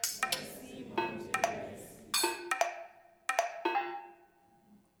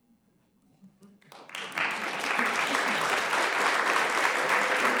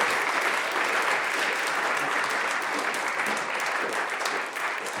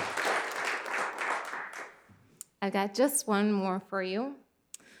 I've got just one more for you.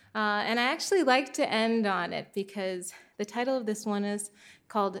 And I actually like to end on it because the title of this one is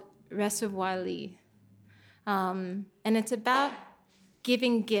called Recevoir Lit. And it's about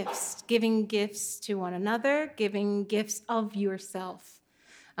giving gifts to one another, giving gifts of yourself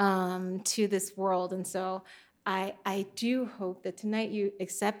to this world. And so I do hope that tonight you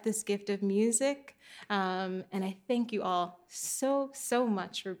accept this gift of music. And I thank you all so, so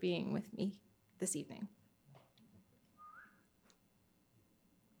much for being with me this evening.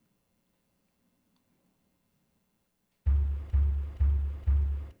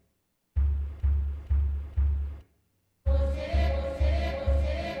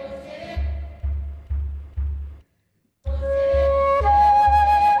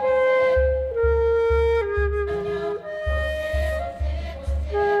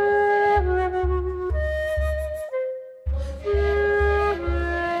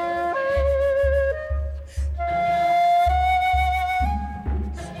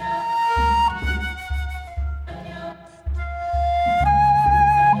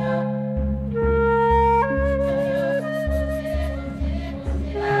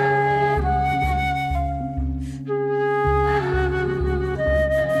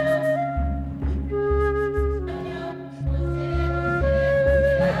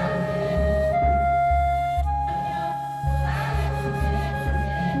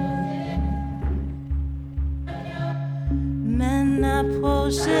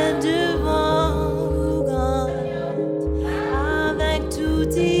 Approcher devant